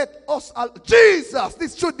 let us, Jesus,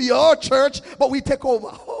 this should be our church, but we take over.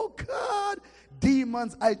 Oh, God.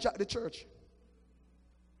 Demons hijack the church.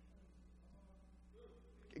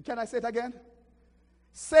 Can I say it again?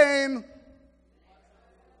 Saying,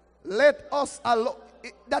 let us alone.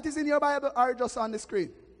 That is in your Bible or just on the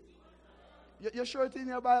screen? You're sure it's in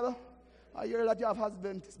your Bible? I hear that you have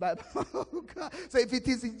husband's Bible. So if it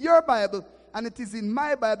is in your Bible and it is in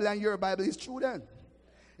my Bible and your Bible, it's true then.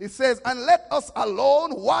 It says, and let us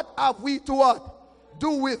alone. What have we to what?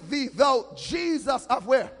 Do with thee, thou Jesus of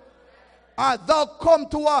where? Art thou come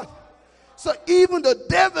to what? So even the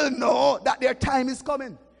devil know that their time is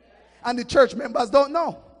coming. And the church members don't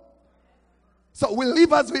know. So we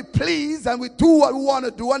live as we please and we do what we want to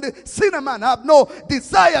do. And the sinner man have no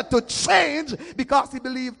desire to change because he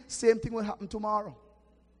believes same thing will happen tomorrow.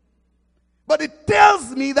 But it tells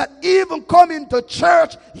me that even coming to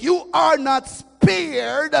church, you are not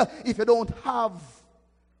spared if you don't have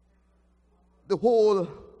the whole,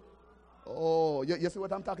 you see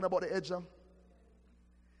what I'm talking about, the edge?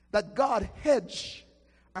 That God hedge,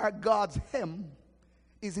 or God's hem,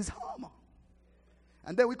 is his armor.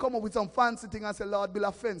 And then we come up with some fancy thing and say, Lord, build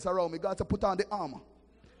a fence around me. God to put on the armor.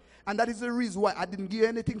 And that is the reason why I didn't give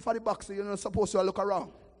anything for the back, so you're not supposed to look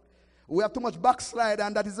around. We have too much backslide,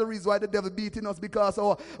 and that is the reason why the devil beating us, because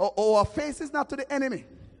our face is not to the enemy.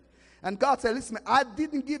 And God said, listen, I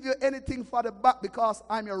didn't give you anything for the back because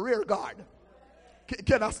I'm your rear guard.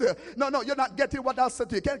 Can I say, no, you're not getting what I said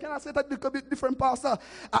to you. Can I say that a little bit different, Pastor?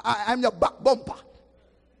 I'm your back bumper.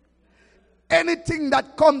 Anything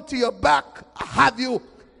that come to your back, I have you.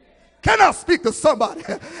 Can I speak to somebody?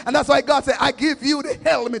 And that's why God said, I give you the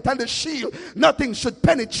helmet and the shield. Nothing should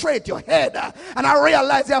penetrate your head. And I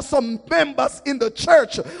realize there are some members in the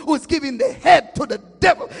church who's giving the head to the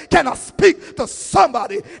devil. Can I speak to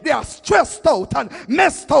somebody? They are stressed out and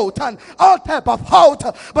messed out and all type of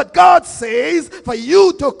out. But God says, for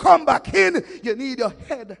you to come back in, you need your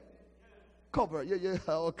head covered. Yeah,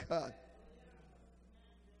 oh God.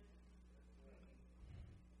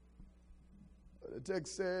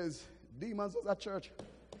 text says, demons was at church.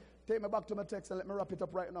 Take me back to my text and let me wrap it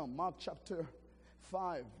up right now. Mark chapter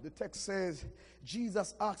 5. The text says,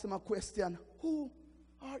 Jesus asked him a question. Who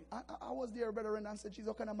are you? I was there, brother, and I said, Jesus,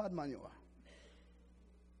 what kind of madman you are?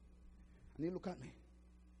 And he looked at me.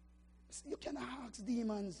 You can ask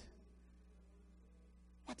demons,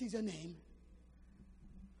 what is your name?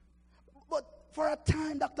 But for a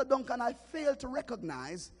time, Dr. Duncan, I failed to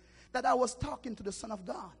recognize that I was talking to the Son of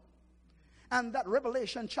God. And that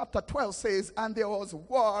Revelation chapter 12 says, and there was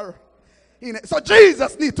war in it. So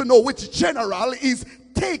Jesus needs to know which general is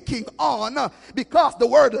taking on, because the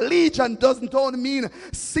word legion doesn't only mean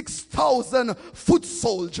 6,000 foot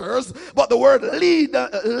soldiers, but the word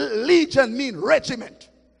legion means regiment.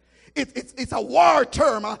 It's a war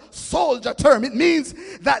term, a soldier term. It means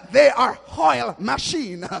that they are oil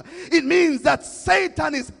machine. It means that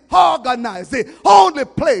Satan is organized. The only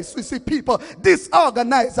place we see people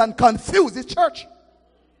disorganized and confused is church.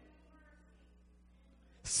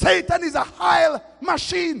 Satan is a oil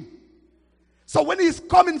machine. So when he's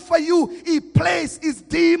coming for you, he plays his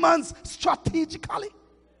demons strategically.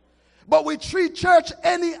 But we treat church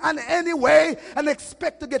any way and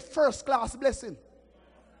expect to get first class blessing.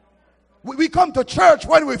 We come to church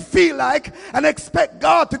when we feel like and expect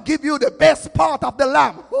God to give you the best part of the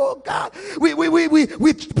lamb. Oh God, we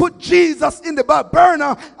put Jesus in the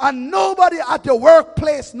burner, and nobody at your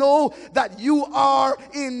workplace know that you are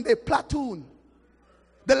in the platoon.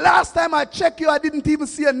 The last time I checked you, I didn't even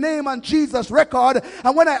see a name on Jesus' record.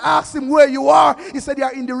 And when I asked him where you are, he said you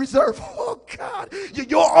are in the reserve. Oh God,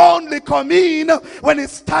 you only come in when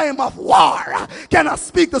it's time of war. Can I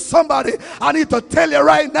speak to somebody? I need to tell you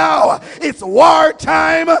right now, it's war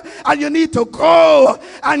time and you need to go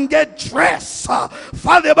and get dressed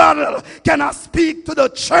for the battle. Can I speak to the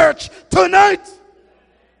church tonight?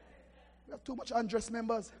 We have too much undressed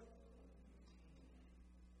members.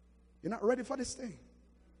 You're not ready for this thing.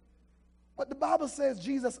 But the Bible says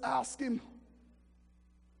Jesus asked him,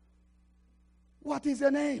 what is your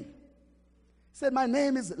name? He said, my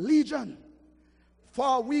name is Legion.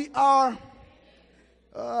 For we are,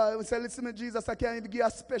 we said, listen to Jesus, I can't even give a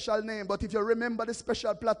special name. But if you remember the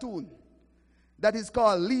special platoon that is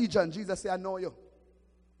called Legion, Jesus said, I know you.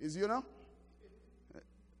 Is you know?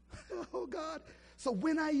 Oh God. So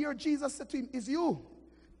when I hear Jesus say to him, is you?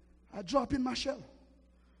 I drop in my shell.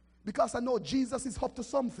 Because I know Jesus is up to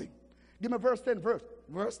something. Give me verse 10.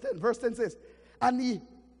 Verse 10 says, and he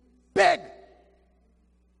begged.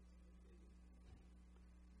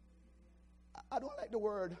 I don't like the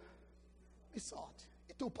word besought.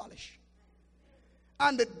 It's too polished.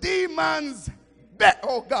 And the demons begged.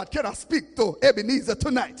 Oh God, can I speak to Ebenezer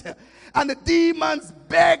tonight? And the demons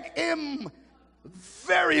begged him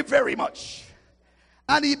very, very much.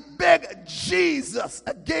 And he begged Jesus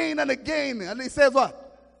again and again. And he says what?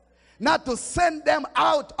 Not to send them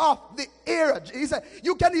out of the area. He said,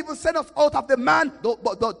 you can even send us out of the man,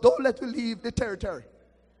 but don't let me leave the territory.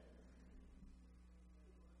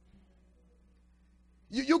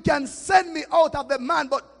 You can send me out of the man,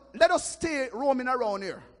 but let us stay roaming around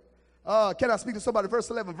here. Can I speak to somebody? Verse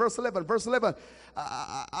 11.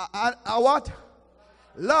 What?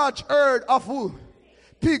 Large herd of who?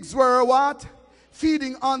 Pigs were what?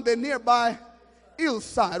 Feeding on the nearby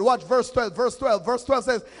hillside. Watch verse 12. Verse 12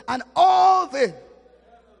 says, and all the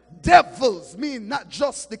devils, mean not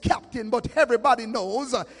just the captain, but everybody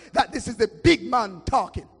knows that this is the big man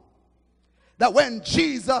talking. That when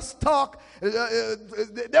Jesus talk,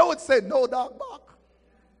 they would say, no dog bark.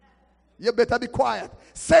 You better be quiet.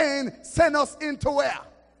 Saying, send us into where?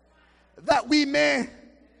 That we may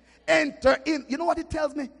enter in. You know what it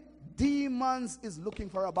tells me? Demons is looking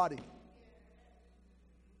for a body.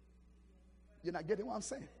 You're not getting what I'm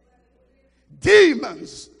saying?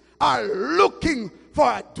 Demons are looking for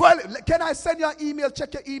a dwelling. Can I send you an email?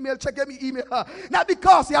 Check your email. Check your email. Not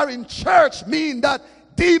because you are in church mean that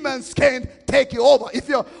demons can't take you over. If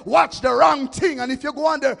you watch the wrong thing, and if you go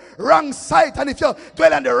on the wrong site, and if you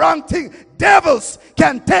dwell on the wrong thing, devils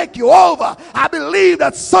can take you over. I believe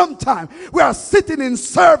that sometime we are sitting in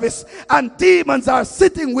service and demons are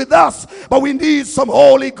sitting with us, but we need some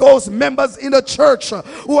Holy Ghost members in the church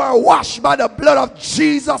who are washed by the blood of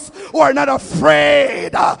Jesus, who are not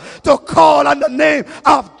afraid to call on the name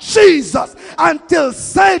of Jesus until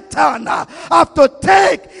Satan have to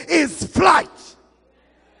take his flight.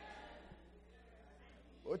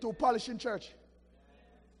 We're too polished in church.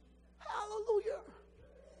 Hallelujah.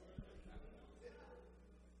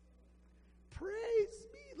 Praise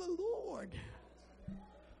be the Lord.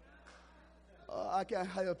 I can't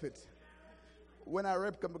help it. When I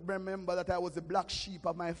remember that I was the black sheep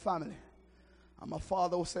of my family, And my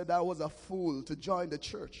father said I was a fool to join the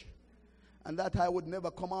church, and that I would never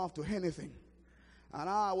come off to anything. And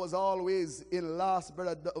I was always in last,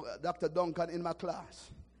 brother Dr. Duncan, in my class.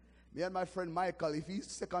 Me and my friend Michael, if he's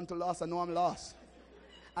second to last, I know I'm last.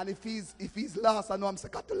 And if he's last, I know I'm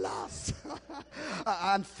second to last.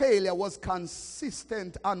 And failure was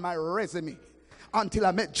consistent on my resume until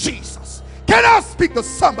I met Jesus. Can I speak to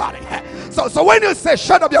somebody? So when you say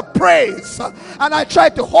shut up your praise, and I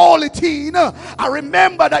tried to hold it in, I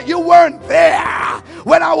remember that you weren't there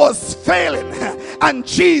when I was failing, and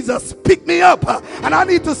Jesus picked me up, and I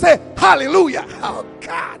need to say hallelujah.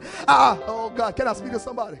 Oh God, can I speak to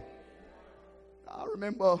somebody? I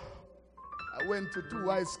remember I went to 2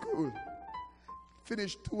 high school,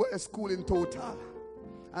 finished 2 high school in total,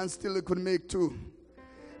 and still could make 2.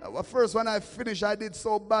 First, when I finished, I did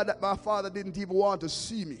so bad that my father didn't even want to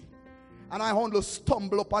see me. And I only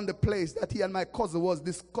stumbled upon the place that he and my cousin was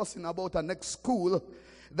discussing about a next school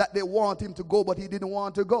that they want him to go, but he didn't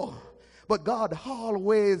want to go. But God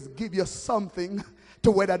always give you something to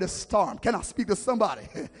weather the storm. Can I speak to somebody?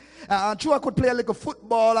 And true, I could play a little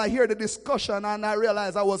football. I hear the discussion and I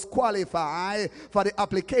realized I was qualified for the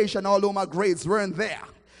application, although my grades weren't there.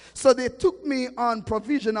 So they took me on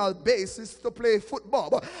provisional basis to play football.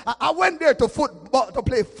 But I went there to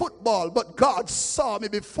play football, but God saw me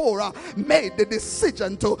before I made the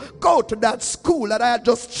decision to go to that school, that I had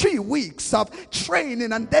just 3 weeks of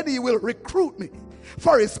training, and then he will recruit me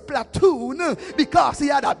for his platoon because he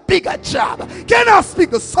had a bigger job. Can I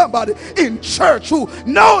speak to somebody in church who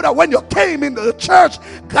know that when you came into the church,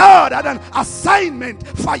 God had an assignment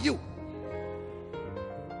for you?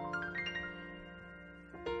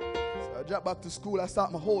 I dropped back to school. I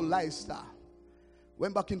started my whole lifestyle.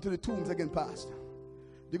 Went back into the tombs again, Pastor.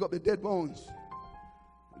 Dig up the dead bones.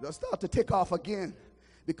 Just start to take off again,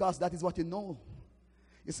 because that is what you know.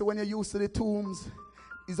 You see, when you're used to the tombs,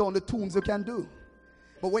 it's only tombs you can do.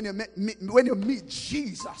 But when you meet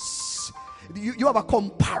Jesus, you have a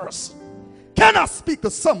comparison. Can I speak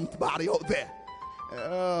to somebody out there?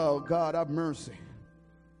 Oh, God, have mercy.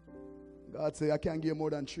 God said, I can't give you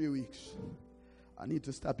more than 3 weeks. I need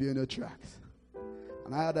to stop you in your tracks.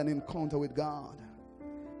 And I had an encounter with God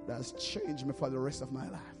that has changed me for the rest of my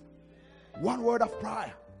life. One word of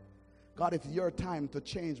prayer. God, if it's your time to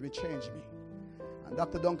change me, change me. And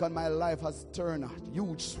Dr. Duncan, my life has turned a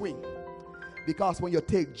huge swing. Because when you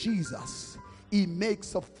take Jesus, he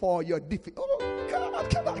makes up for your defeat. Oh,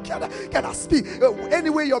 can I speak?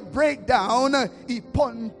 Anyway you break down, he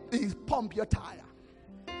pump your tire.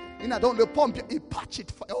 He not only pump you, he patch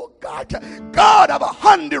it for. Oh God, God have a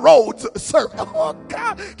handy road service. Oh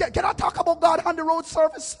God, can I talk about God handy road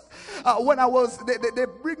service? When I was, they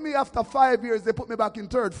bring me after 5 years, they put me back in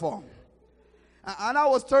 3rd form. And I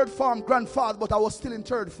was 3rd form grandfather, but I was still in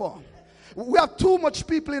 3rd form. We have too much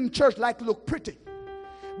people in church like to look pretty,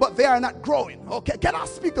 but they are not growing. Okay, can I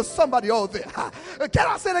speak to somebody out there? Can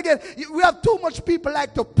I say it again? We have too much people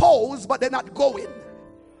like to pose, but they're not going.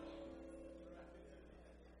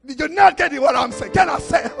 You're not getting what I'm saying. Can I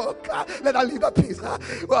say, oh God, let I leave a piece.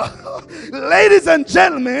 Well, ladies and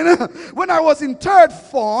gentlemen, when I was in 3rd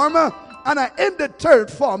form, and I ended 3rd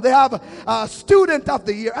form, they have a student of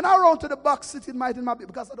the year. And I run to the box sitting right in my bed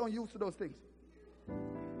because I don't used to those things.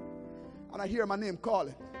 And I hear my name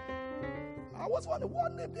calling. I was wondering,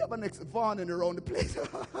 what name do you have next Vaughn around the place?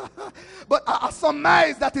 But I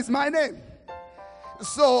surmise that is my name.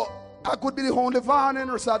 So I could be the only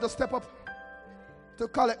Vaughn, so I just step up to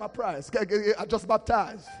collect my prize. I just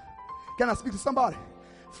baptized. Can I speak to somebody?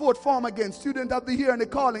 4th form again, student of the year, and they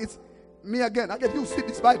calling. It's me again. I get used to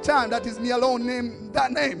this by time. That is me alone name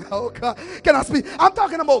that name. Oh God. Can I speak? I'm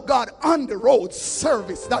talking about God on the road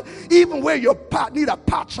service. That even where your need a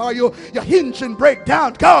patch or your engine break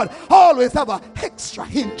down, God always have an extra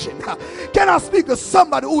engine. Can I speak to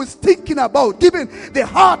somebody who is thinking about giving their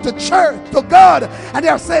heart to church, to God, and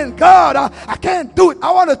they're saying, God, I can't do it.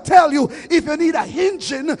 I want to tell you, if you need a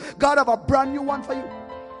engine, God have a brand new one for you.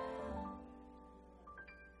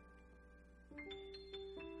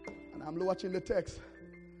 I'm watching the text.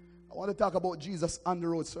 I want to talk about Jesus on the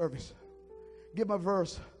road service. Give me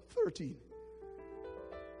verse 13.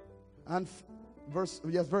 And verse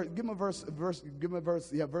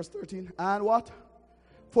 13. And what?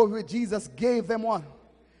 For which Jesus gave them what?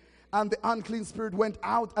 And the unclean spirit went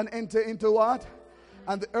out and entered into what?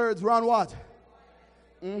 And the earth ran what?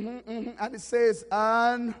 And it says,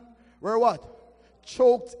 and were what?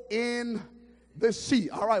 Choked in the sea.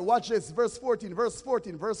 All right, watch this. Verse 14.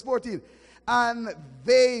 And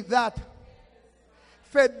they that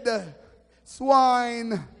fed the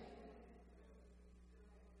swine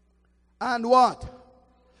and what?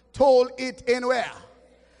 told it in where?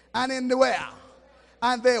 And in the where?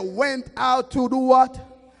 And they went out to do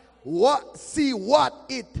what? See what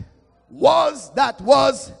it was that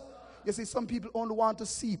was. You see, some people only want to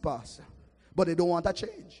see, Pastor, but they don't want a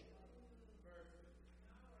change.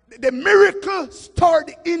 The miracle stirred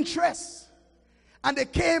the interest, and they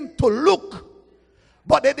came to look,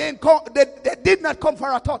 but they didn't come. They did not come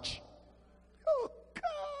for a touch. Oh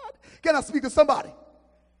God! Can I speak to somebody?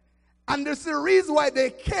 And there's a reason why they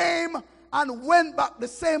came and went back the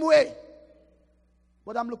same way.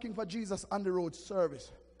 But I'm looking for Jesus on the road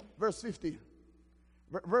service. Verse 15.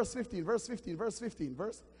 Verse 15.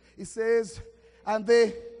 It says, and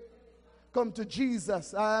they come to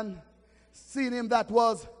Jesus and seen him that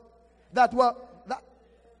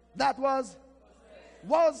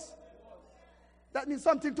means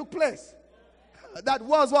something took place. That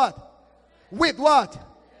was what? With what?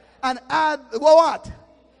 And add what?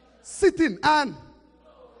 Sitting and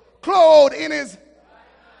clothed in his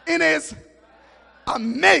a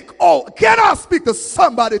makeover. Can I speak to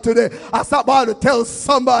somebody today? I start by to tell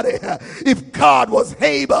somebody, if God was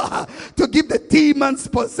able to give the demons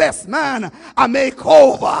possessed man a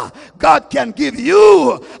makeover, God can give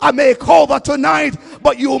you a makeover tonight,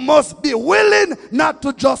 but you must be willing not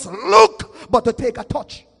to just look, but to take a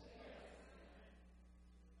touch.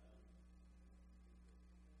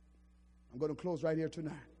 I'm going to close right here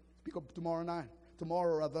tonight. Pick up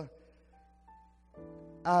tomorrow rather.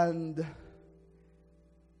 And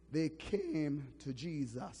they came to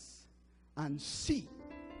Jesus and see.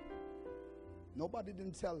 Nobody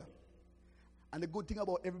didn't tell them. And the good thing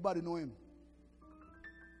about everybody know him.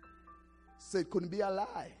 So it couldn't be a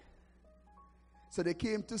lie. So they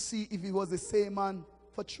came to see if he was the same man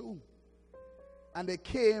for true. And they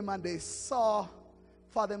came and they saw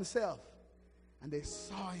for themselves. And they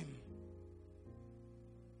saw him.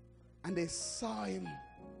 And they saw him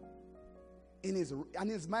in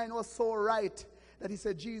his mind was so right that he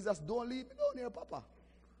said, Jesus, don't leave me down here, Papa.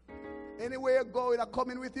 Anywhere you go, I'm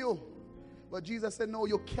coming with you. But Jesus said, no,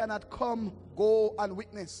 you cannot come, go and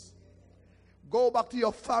witness. Go back to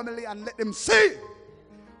your family and let them see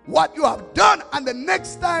what you have done. And the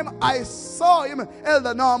next time I saw him,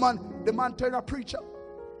 Elder Norman, the man turned a preacher.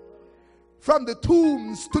 From the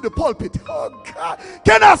tombs to the pulpit. Oh God.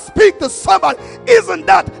 Can I speak to somebody? Isn't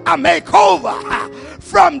that a makeover?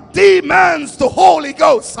 From demons to Holy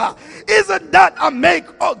Ghost. Isn't that a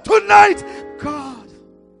makeover? Tonight, God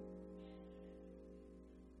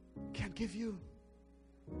can give you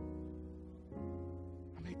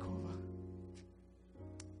a makeover.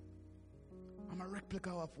 I'm a replica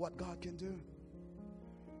of what God can do.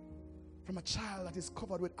 From a child that is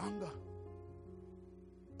covered with anger.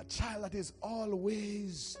 A child that is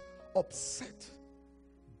always upset,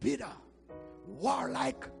 bitter,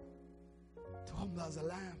 warlike, to humble as a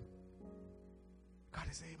lamb. God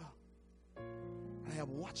is able. And I have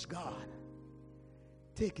watched God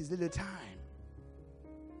take his little time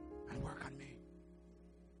and work on me.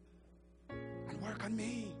 And work on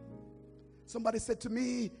me. Somebody said to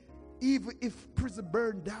me, even if prison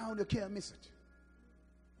burned down, you can't miss it.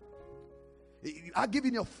 I'm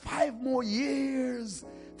giving you 5 more years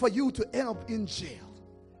for you to end up in jail.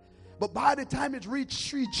 But by the time it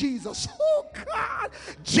reached Jesus, oh God,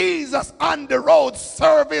 Jesus on the road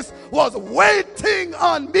service was waiting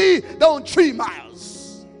on me down 3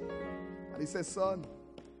 miles. And he said, son,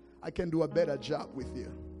 I can do a better job with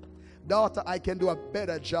you. Daughter, I can do a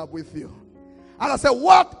better job with you. And I said,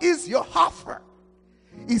 what is your offer?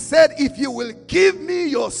 He said, if you will give me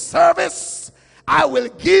your service, I will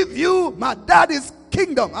give you my daddy's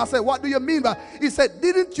kingdom. I said, what do you mean by? He said,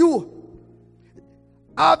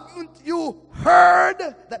 haven't you heard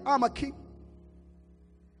that I'm a king?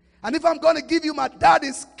 And if I'm going to give you my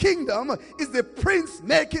daddy's kingdom, is the prince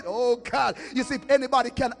make it? Oh God. You see, if anybody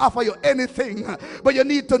can offer you anything, but you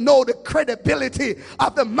need to know the credibility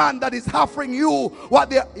of the man that is offering you what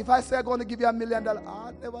they. If I say I'm going to give you $1 million,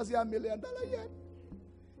 I never see $1 million yet.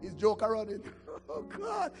 He's joke around it. Oh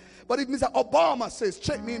God. But if Mr. Obama says,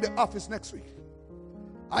 check me in the office next week,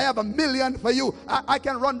 I have $1 million for you, I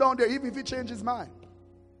can run down there even if he changes his mind.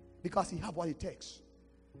 Because he have what it takes.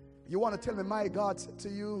 You want to tell me my God said to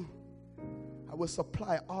you, I will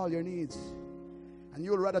supply all your needs. And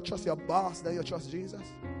you'll rather trust your boss than you trust Jesus?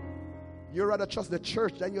 You'd rather trust the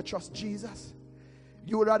church than you trust Jesus?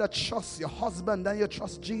 You would rather trust your husband than you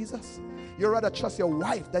trust Jesus? You'd rather trust your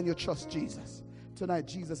wife than you trust Jesus? Tonight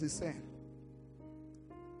Jesus is saying,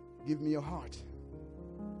 give me your heart,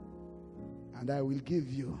 and I will give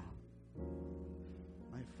you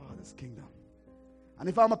my Father's kingdom. And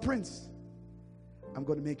if I'm a prince, I'm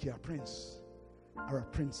going to make you a prince or a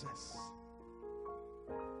princess.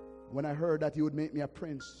 When I heard that he would make me a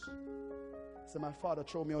prince, so my father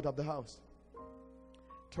threw me out of the house,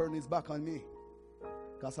 turned his back on me,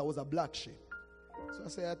 because I was a black sheep. So I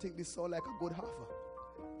said, I think this sounds like a good offer.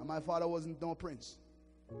 And my father wasn't no prince.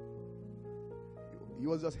 He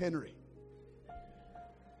was just Henry.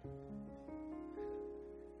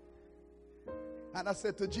 And I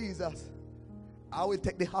said to Jesus, I will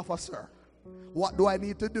take the offer, sir. What do I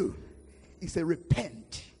need to do? He said,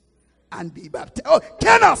 repent and be baptized. Oh,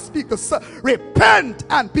 can I speak to sir? Repent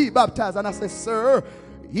and be baptized. And I said, sir,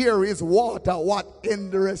 here is water. What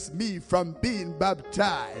hinders me from being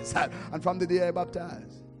baptized? And from the day I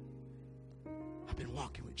baptized, I've been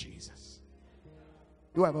walking with Jesus.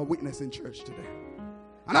 Do I have a witness in church today?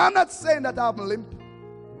 And I'm not saying that I'm limp.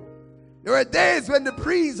 There were days when the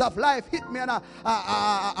breeze of life hit me and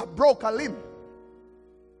I broke a limb.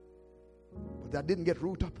 But I didn't get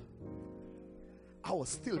root up. I was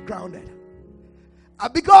still grounded.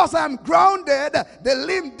 And because I'm grounded, the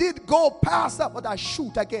limb did go past up, but I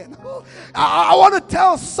shoot again. I want to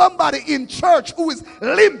tell somebody in church who is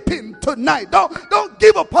limping tonight, don't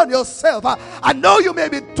give up on yourself. I know you may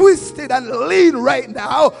be twisted and lean right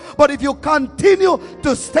now, but if you continue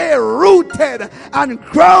to stay rooted and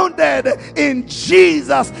grounded in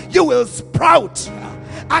Jesus, you will sprout.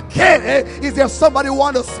 Again, is there somebody who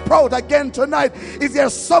want to sprout again tonight? Is there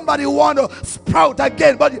somebody who want to sprout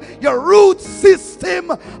again? But your root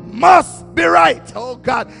system must be right. Oh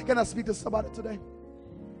God, can I speak to somebody today?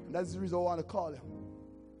 And that's the reason I want to call you.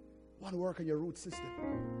 I want to work on your root system.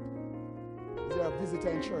 Is there a visitor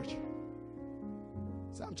in church?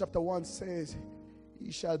 Psalm chapter 1 says, "Ye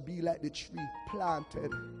shall be like the tree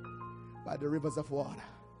planted by the rivers of water."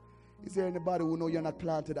 Is there anybody who know you're not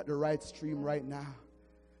planted at the right stream right now?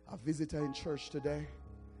 A visitor in church today,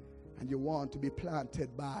 and you want to be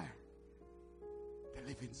planted by the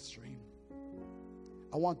living stream.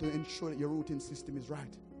 I want to ensure that your rooting system is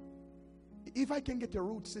right. If I can get your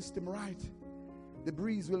root system right, the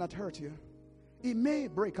breeze will not hurt you. It may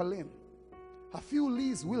break a limb. A few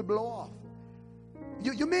leaves will blow off.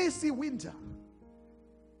 You may see winter,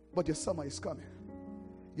 but your summer is coming.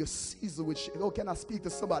 Your season, which, oh, can I speak to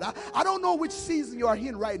somebody? I don't know which season you are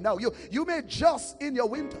in right now. You may just in your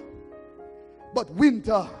winter, but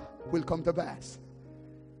winter will come to pass.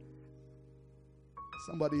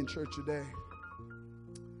 Somebody in church today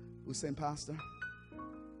who's saying, Pastor,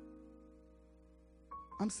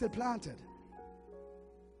 I'm still planted,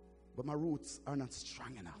 but my roots are not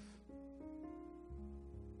strong enough.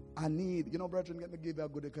 I need, brethren, let me give you a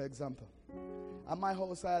good example. At my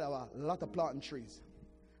house, I had a lot of planting trees.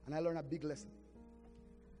 And I learned a big lesson.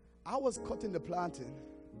 I was cutting the planting,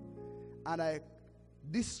 and I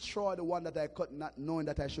destroyed the one that I cut, not knowing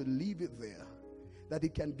that I should leave it there, that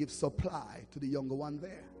it can give supply to the younger one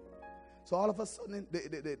there. So all of a sudden,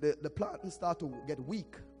 the planting started to get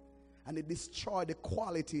weak, and it destroyed the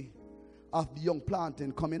quality of the young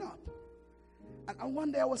planting coming up. And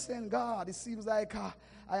one day I was saying, God, it seems like I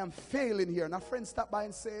am failing here. And a friend stopped by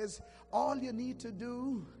and says, all you need to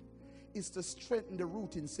do is to strengthen the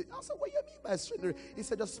rooting system. I said, what do you mean by strengthen? He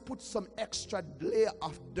said, just put some extra layer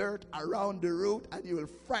of dirt around the root, and you will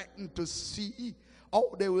frighten to see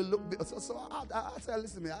how they will look. So I said,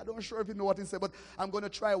 listen to me, I'm not sure if you know what he said, but I'm going to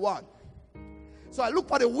try one. So I looked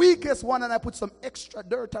for the weakest one, and I put some extra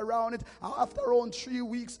dirt around it. And after around 3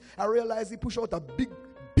 weeks, I realized he pushed out a big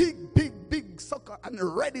sucker and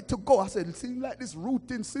ready to go. I said, it seems like this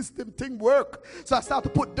rooting system thing work. So I started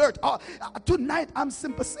to put dirt. Tonight, I'm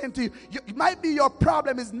simply saying to you, it might be your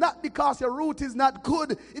problem is not because your root is not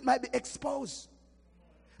good. It might be exposed.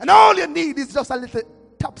 And all you need is just a little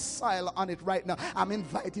topsoil on it right now. I'm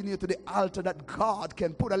inviting you to the altar that God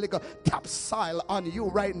can put a little topsoil on you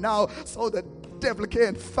right now so the devil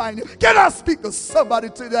can't find you. Can I speak to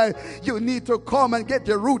somebody today? You need to come and get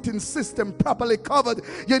your rooting system properly covered.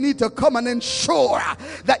 You need to come and ensure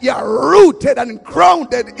that you're rooted and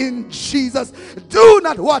grounded in Jesus. Do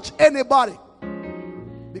not watch anybody,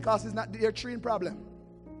 because it's not your tree problem.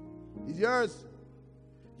 It's yours.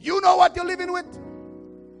 You know what you're living with.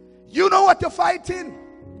 You know what you're fighting.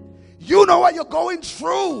 You know what you're going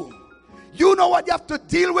through. You know what you have to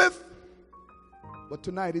deal with. But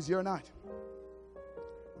tonight is your night.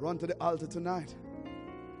 Run to the altar tonight.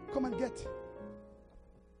 Come and get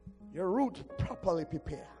your root properly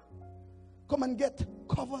prepared. Come and get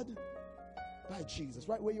covered by Jesus.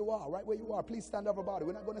 Right where you are. Right where you are. Please stand up, everybody.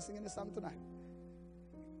 We're not going to sing any song tonight.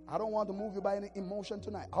 I don't want to move you by any emotion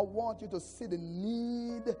tonight. I want you to see the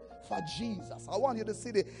need for Jesus. I want you to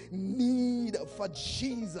see the need for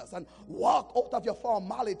Jesus and walk out of your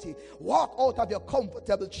formality. Walk out of your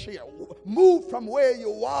comfortable chair. Move from where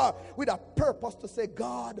you are with a purpose to say,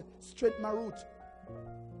 God, straighten my root.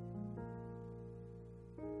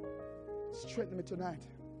 Straighten me tonight.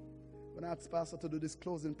 When I ask Pastor to do this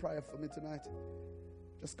closing prayer for me tonight,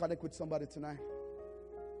 just connect with somebody tonight.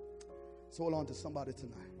 So hold on to somebody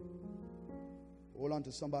tonight. Hold on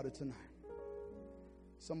to somebody tonight.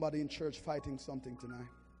 Somebody in church fighting something tonight.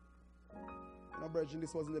 You know, brethren,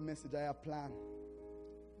 this wasn't the message I had planned.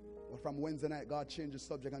 But from Wednesday night, God changed the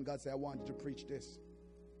subject and God said, I want you to preach this.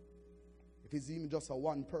 If it's even just a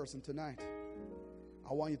one person tonight,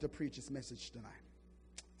 I want you to preach this message tonight.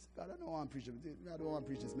 I said, God, I don't want to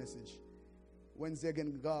preach this message. Wednesday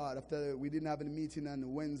again, God, after we didn't have any meeting, and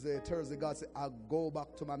Thursday, God said, I'll go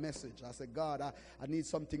back to my message. I said, God, I need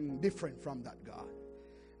something different from that, God.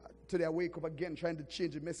 Today I wake up again trying to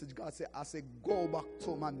change the message. God said, I say, go back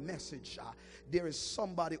to my message. There is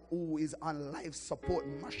somebody who is on life support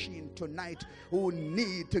machine tonight who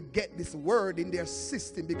need to get this word in their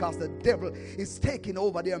system because the devil is taking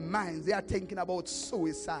over their minds. They are thinking about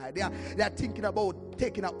suicide. They are thinking about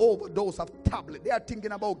taking an overdose of tablet. They are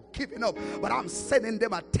thinking about giving up. But I'm sending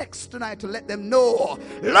them a text tonight to let them know,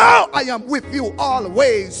 Lord, I am with you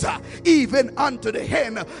always, even unto the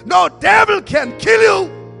end. No devil can kill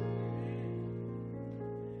you.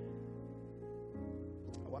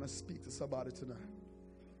 Speak to somebody tonight.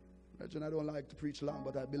 Imagine I don't like to preach long,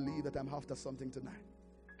 but I believe that I'm after something tonight.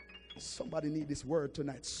 Somebody need this word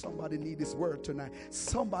tonight. Somebody need this word tonight.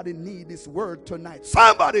 Somebody need this word tonight.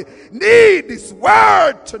 Somebody need this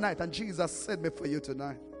word tonight. And Jesus sent me for you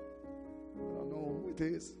tonight. I don't know who it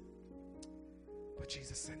is, but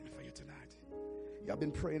Jesus sent me for you tonight. You have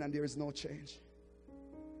been praying and there is no change.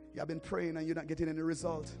 You have been praying and you're not getting any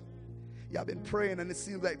result. You have been praying and it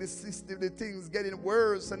seems like this system, the things getting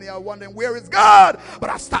worse, and you are wondering, where is God? But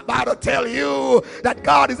I stopped by to tell you that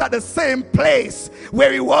God is at the same place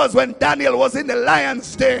where he was when Daniel was in the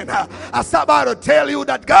lion's den. I stopped by to tell you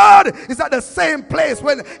that God is at the same place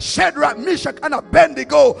when Shadrach, Meshach, and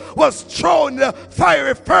Abednego was thrown in the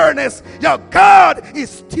fiery furnace. Your God is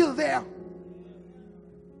still there.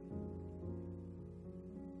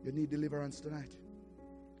 You need deliverance tonight.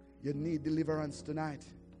 You need deliverance tonight.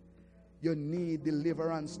 You need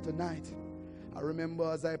deliverance tonight. I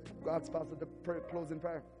remember as I asked Pastor to close in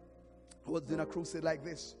prayer, I was in a crusade like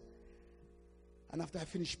this. And after I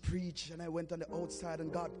finished preach and I went on the outside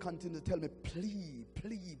and God continued to tell me,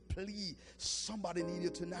 please, somebody need you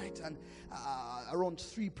tonight. And around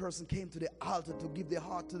 3 persons came to the altar to give their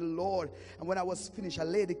heart to the Lord. And when I was finished, a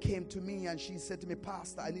lady came to me and she said to me,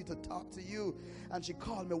 Pastor, I need to talk to you. And she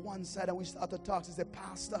called me one side and we started to talk. She said,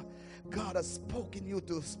 Pastor, God has spoken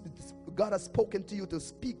to you to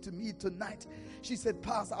speak to me tonight. She said,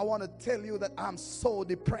 Pastor, I want to tell you that I'm so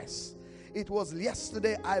depressed. It was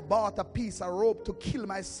yesterday I bought a piece of rope to kill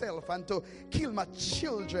myself and to kill my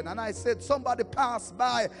children. And I said, somebody pass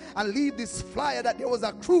by and leave this flyer that there was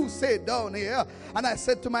a crusade down here. And I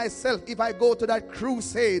said to myself, if I go to that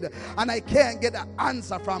crusade and I can't get an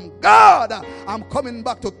answer from God, I'm coming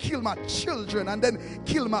back to kill my children and then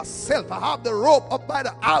kill myself. I have the rope up by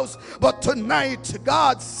the house, but tonight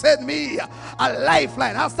God sent me a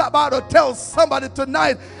lifeline. I stopped by to tell somebody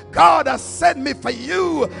tonight, God has sent me for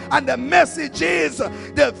you, and the message is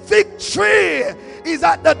the victory is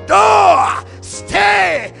at the door.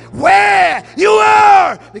 Stay where you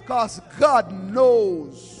are because God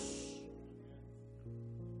knows.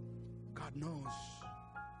 God knows.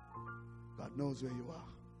 God knows where you are.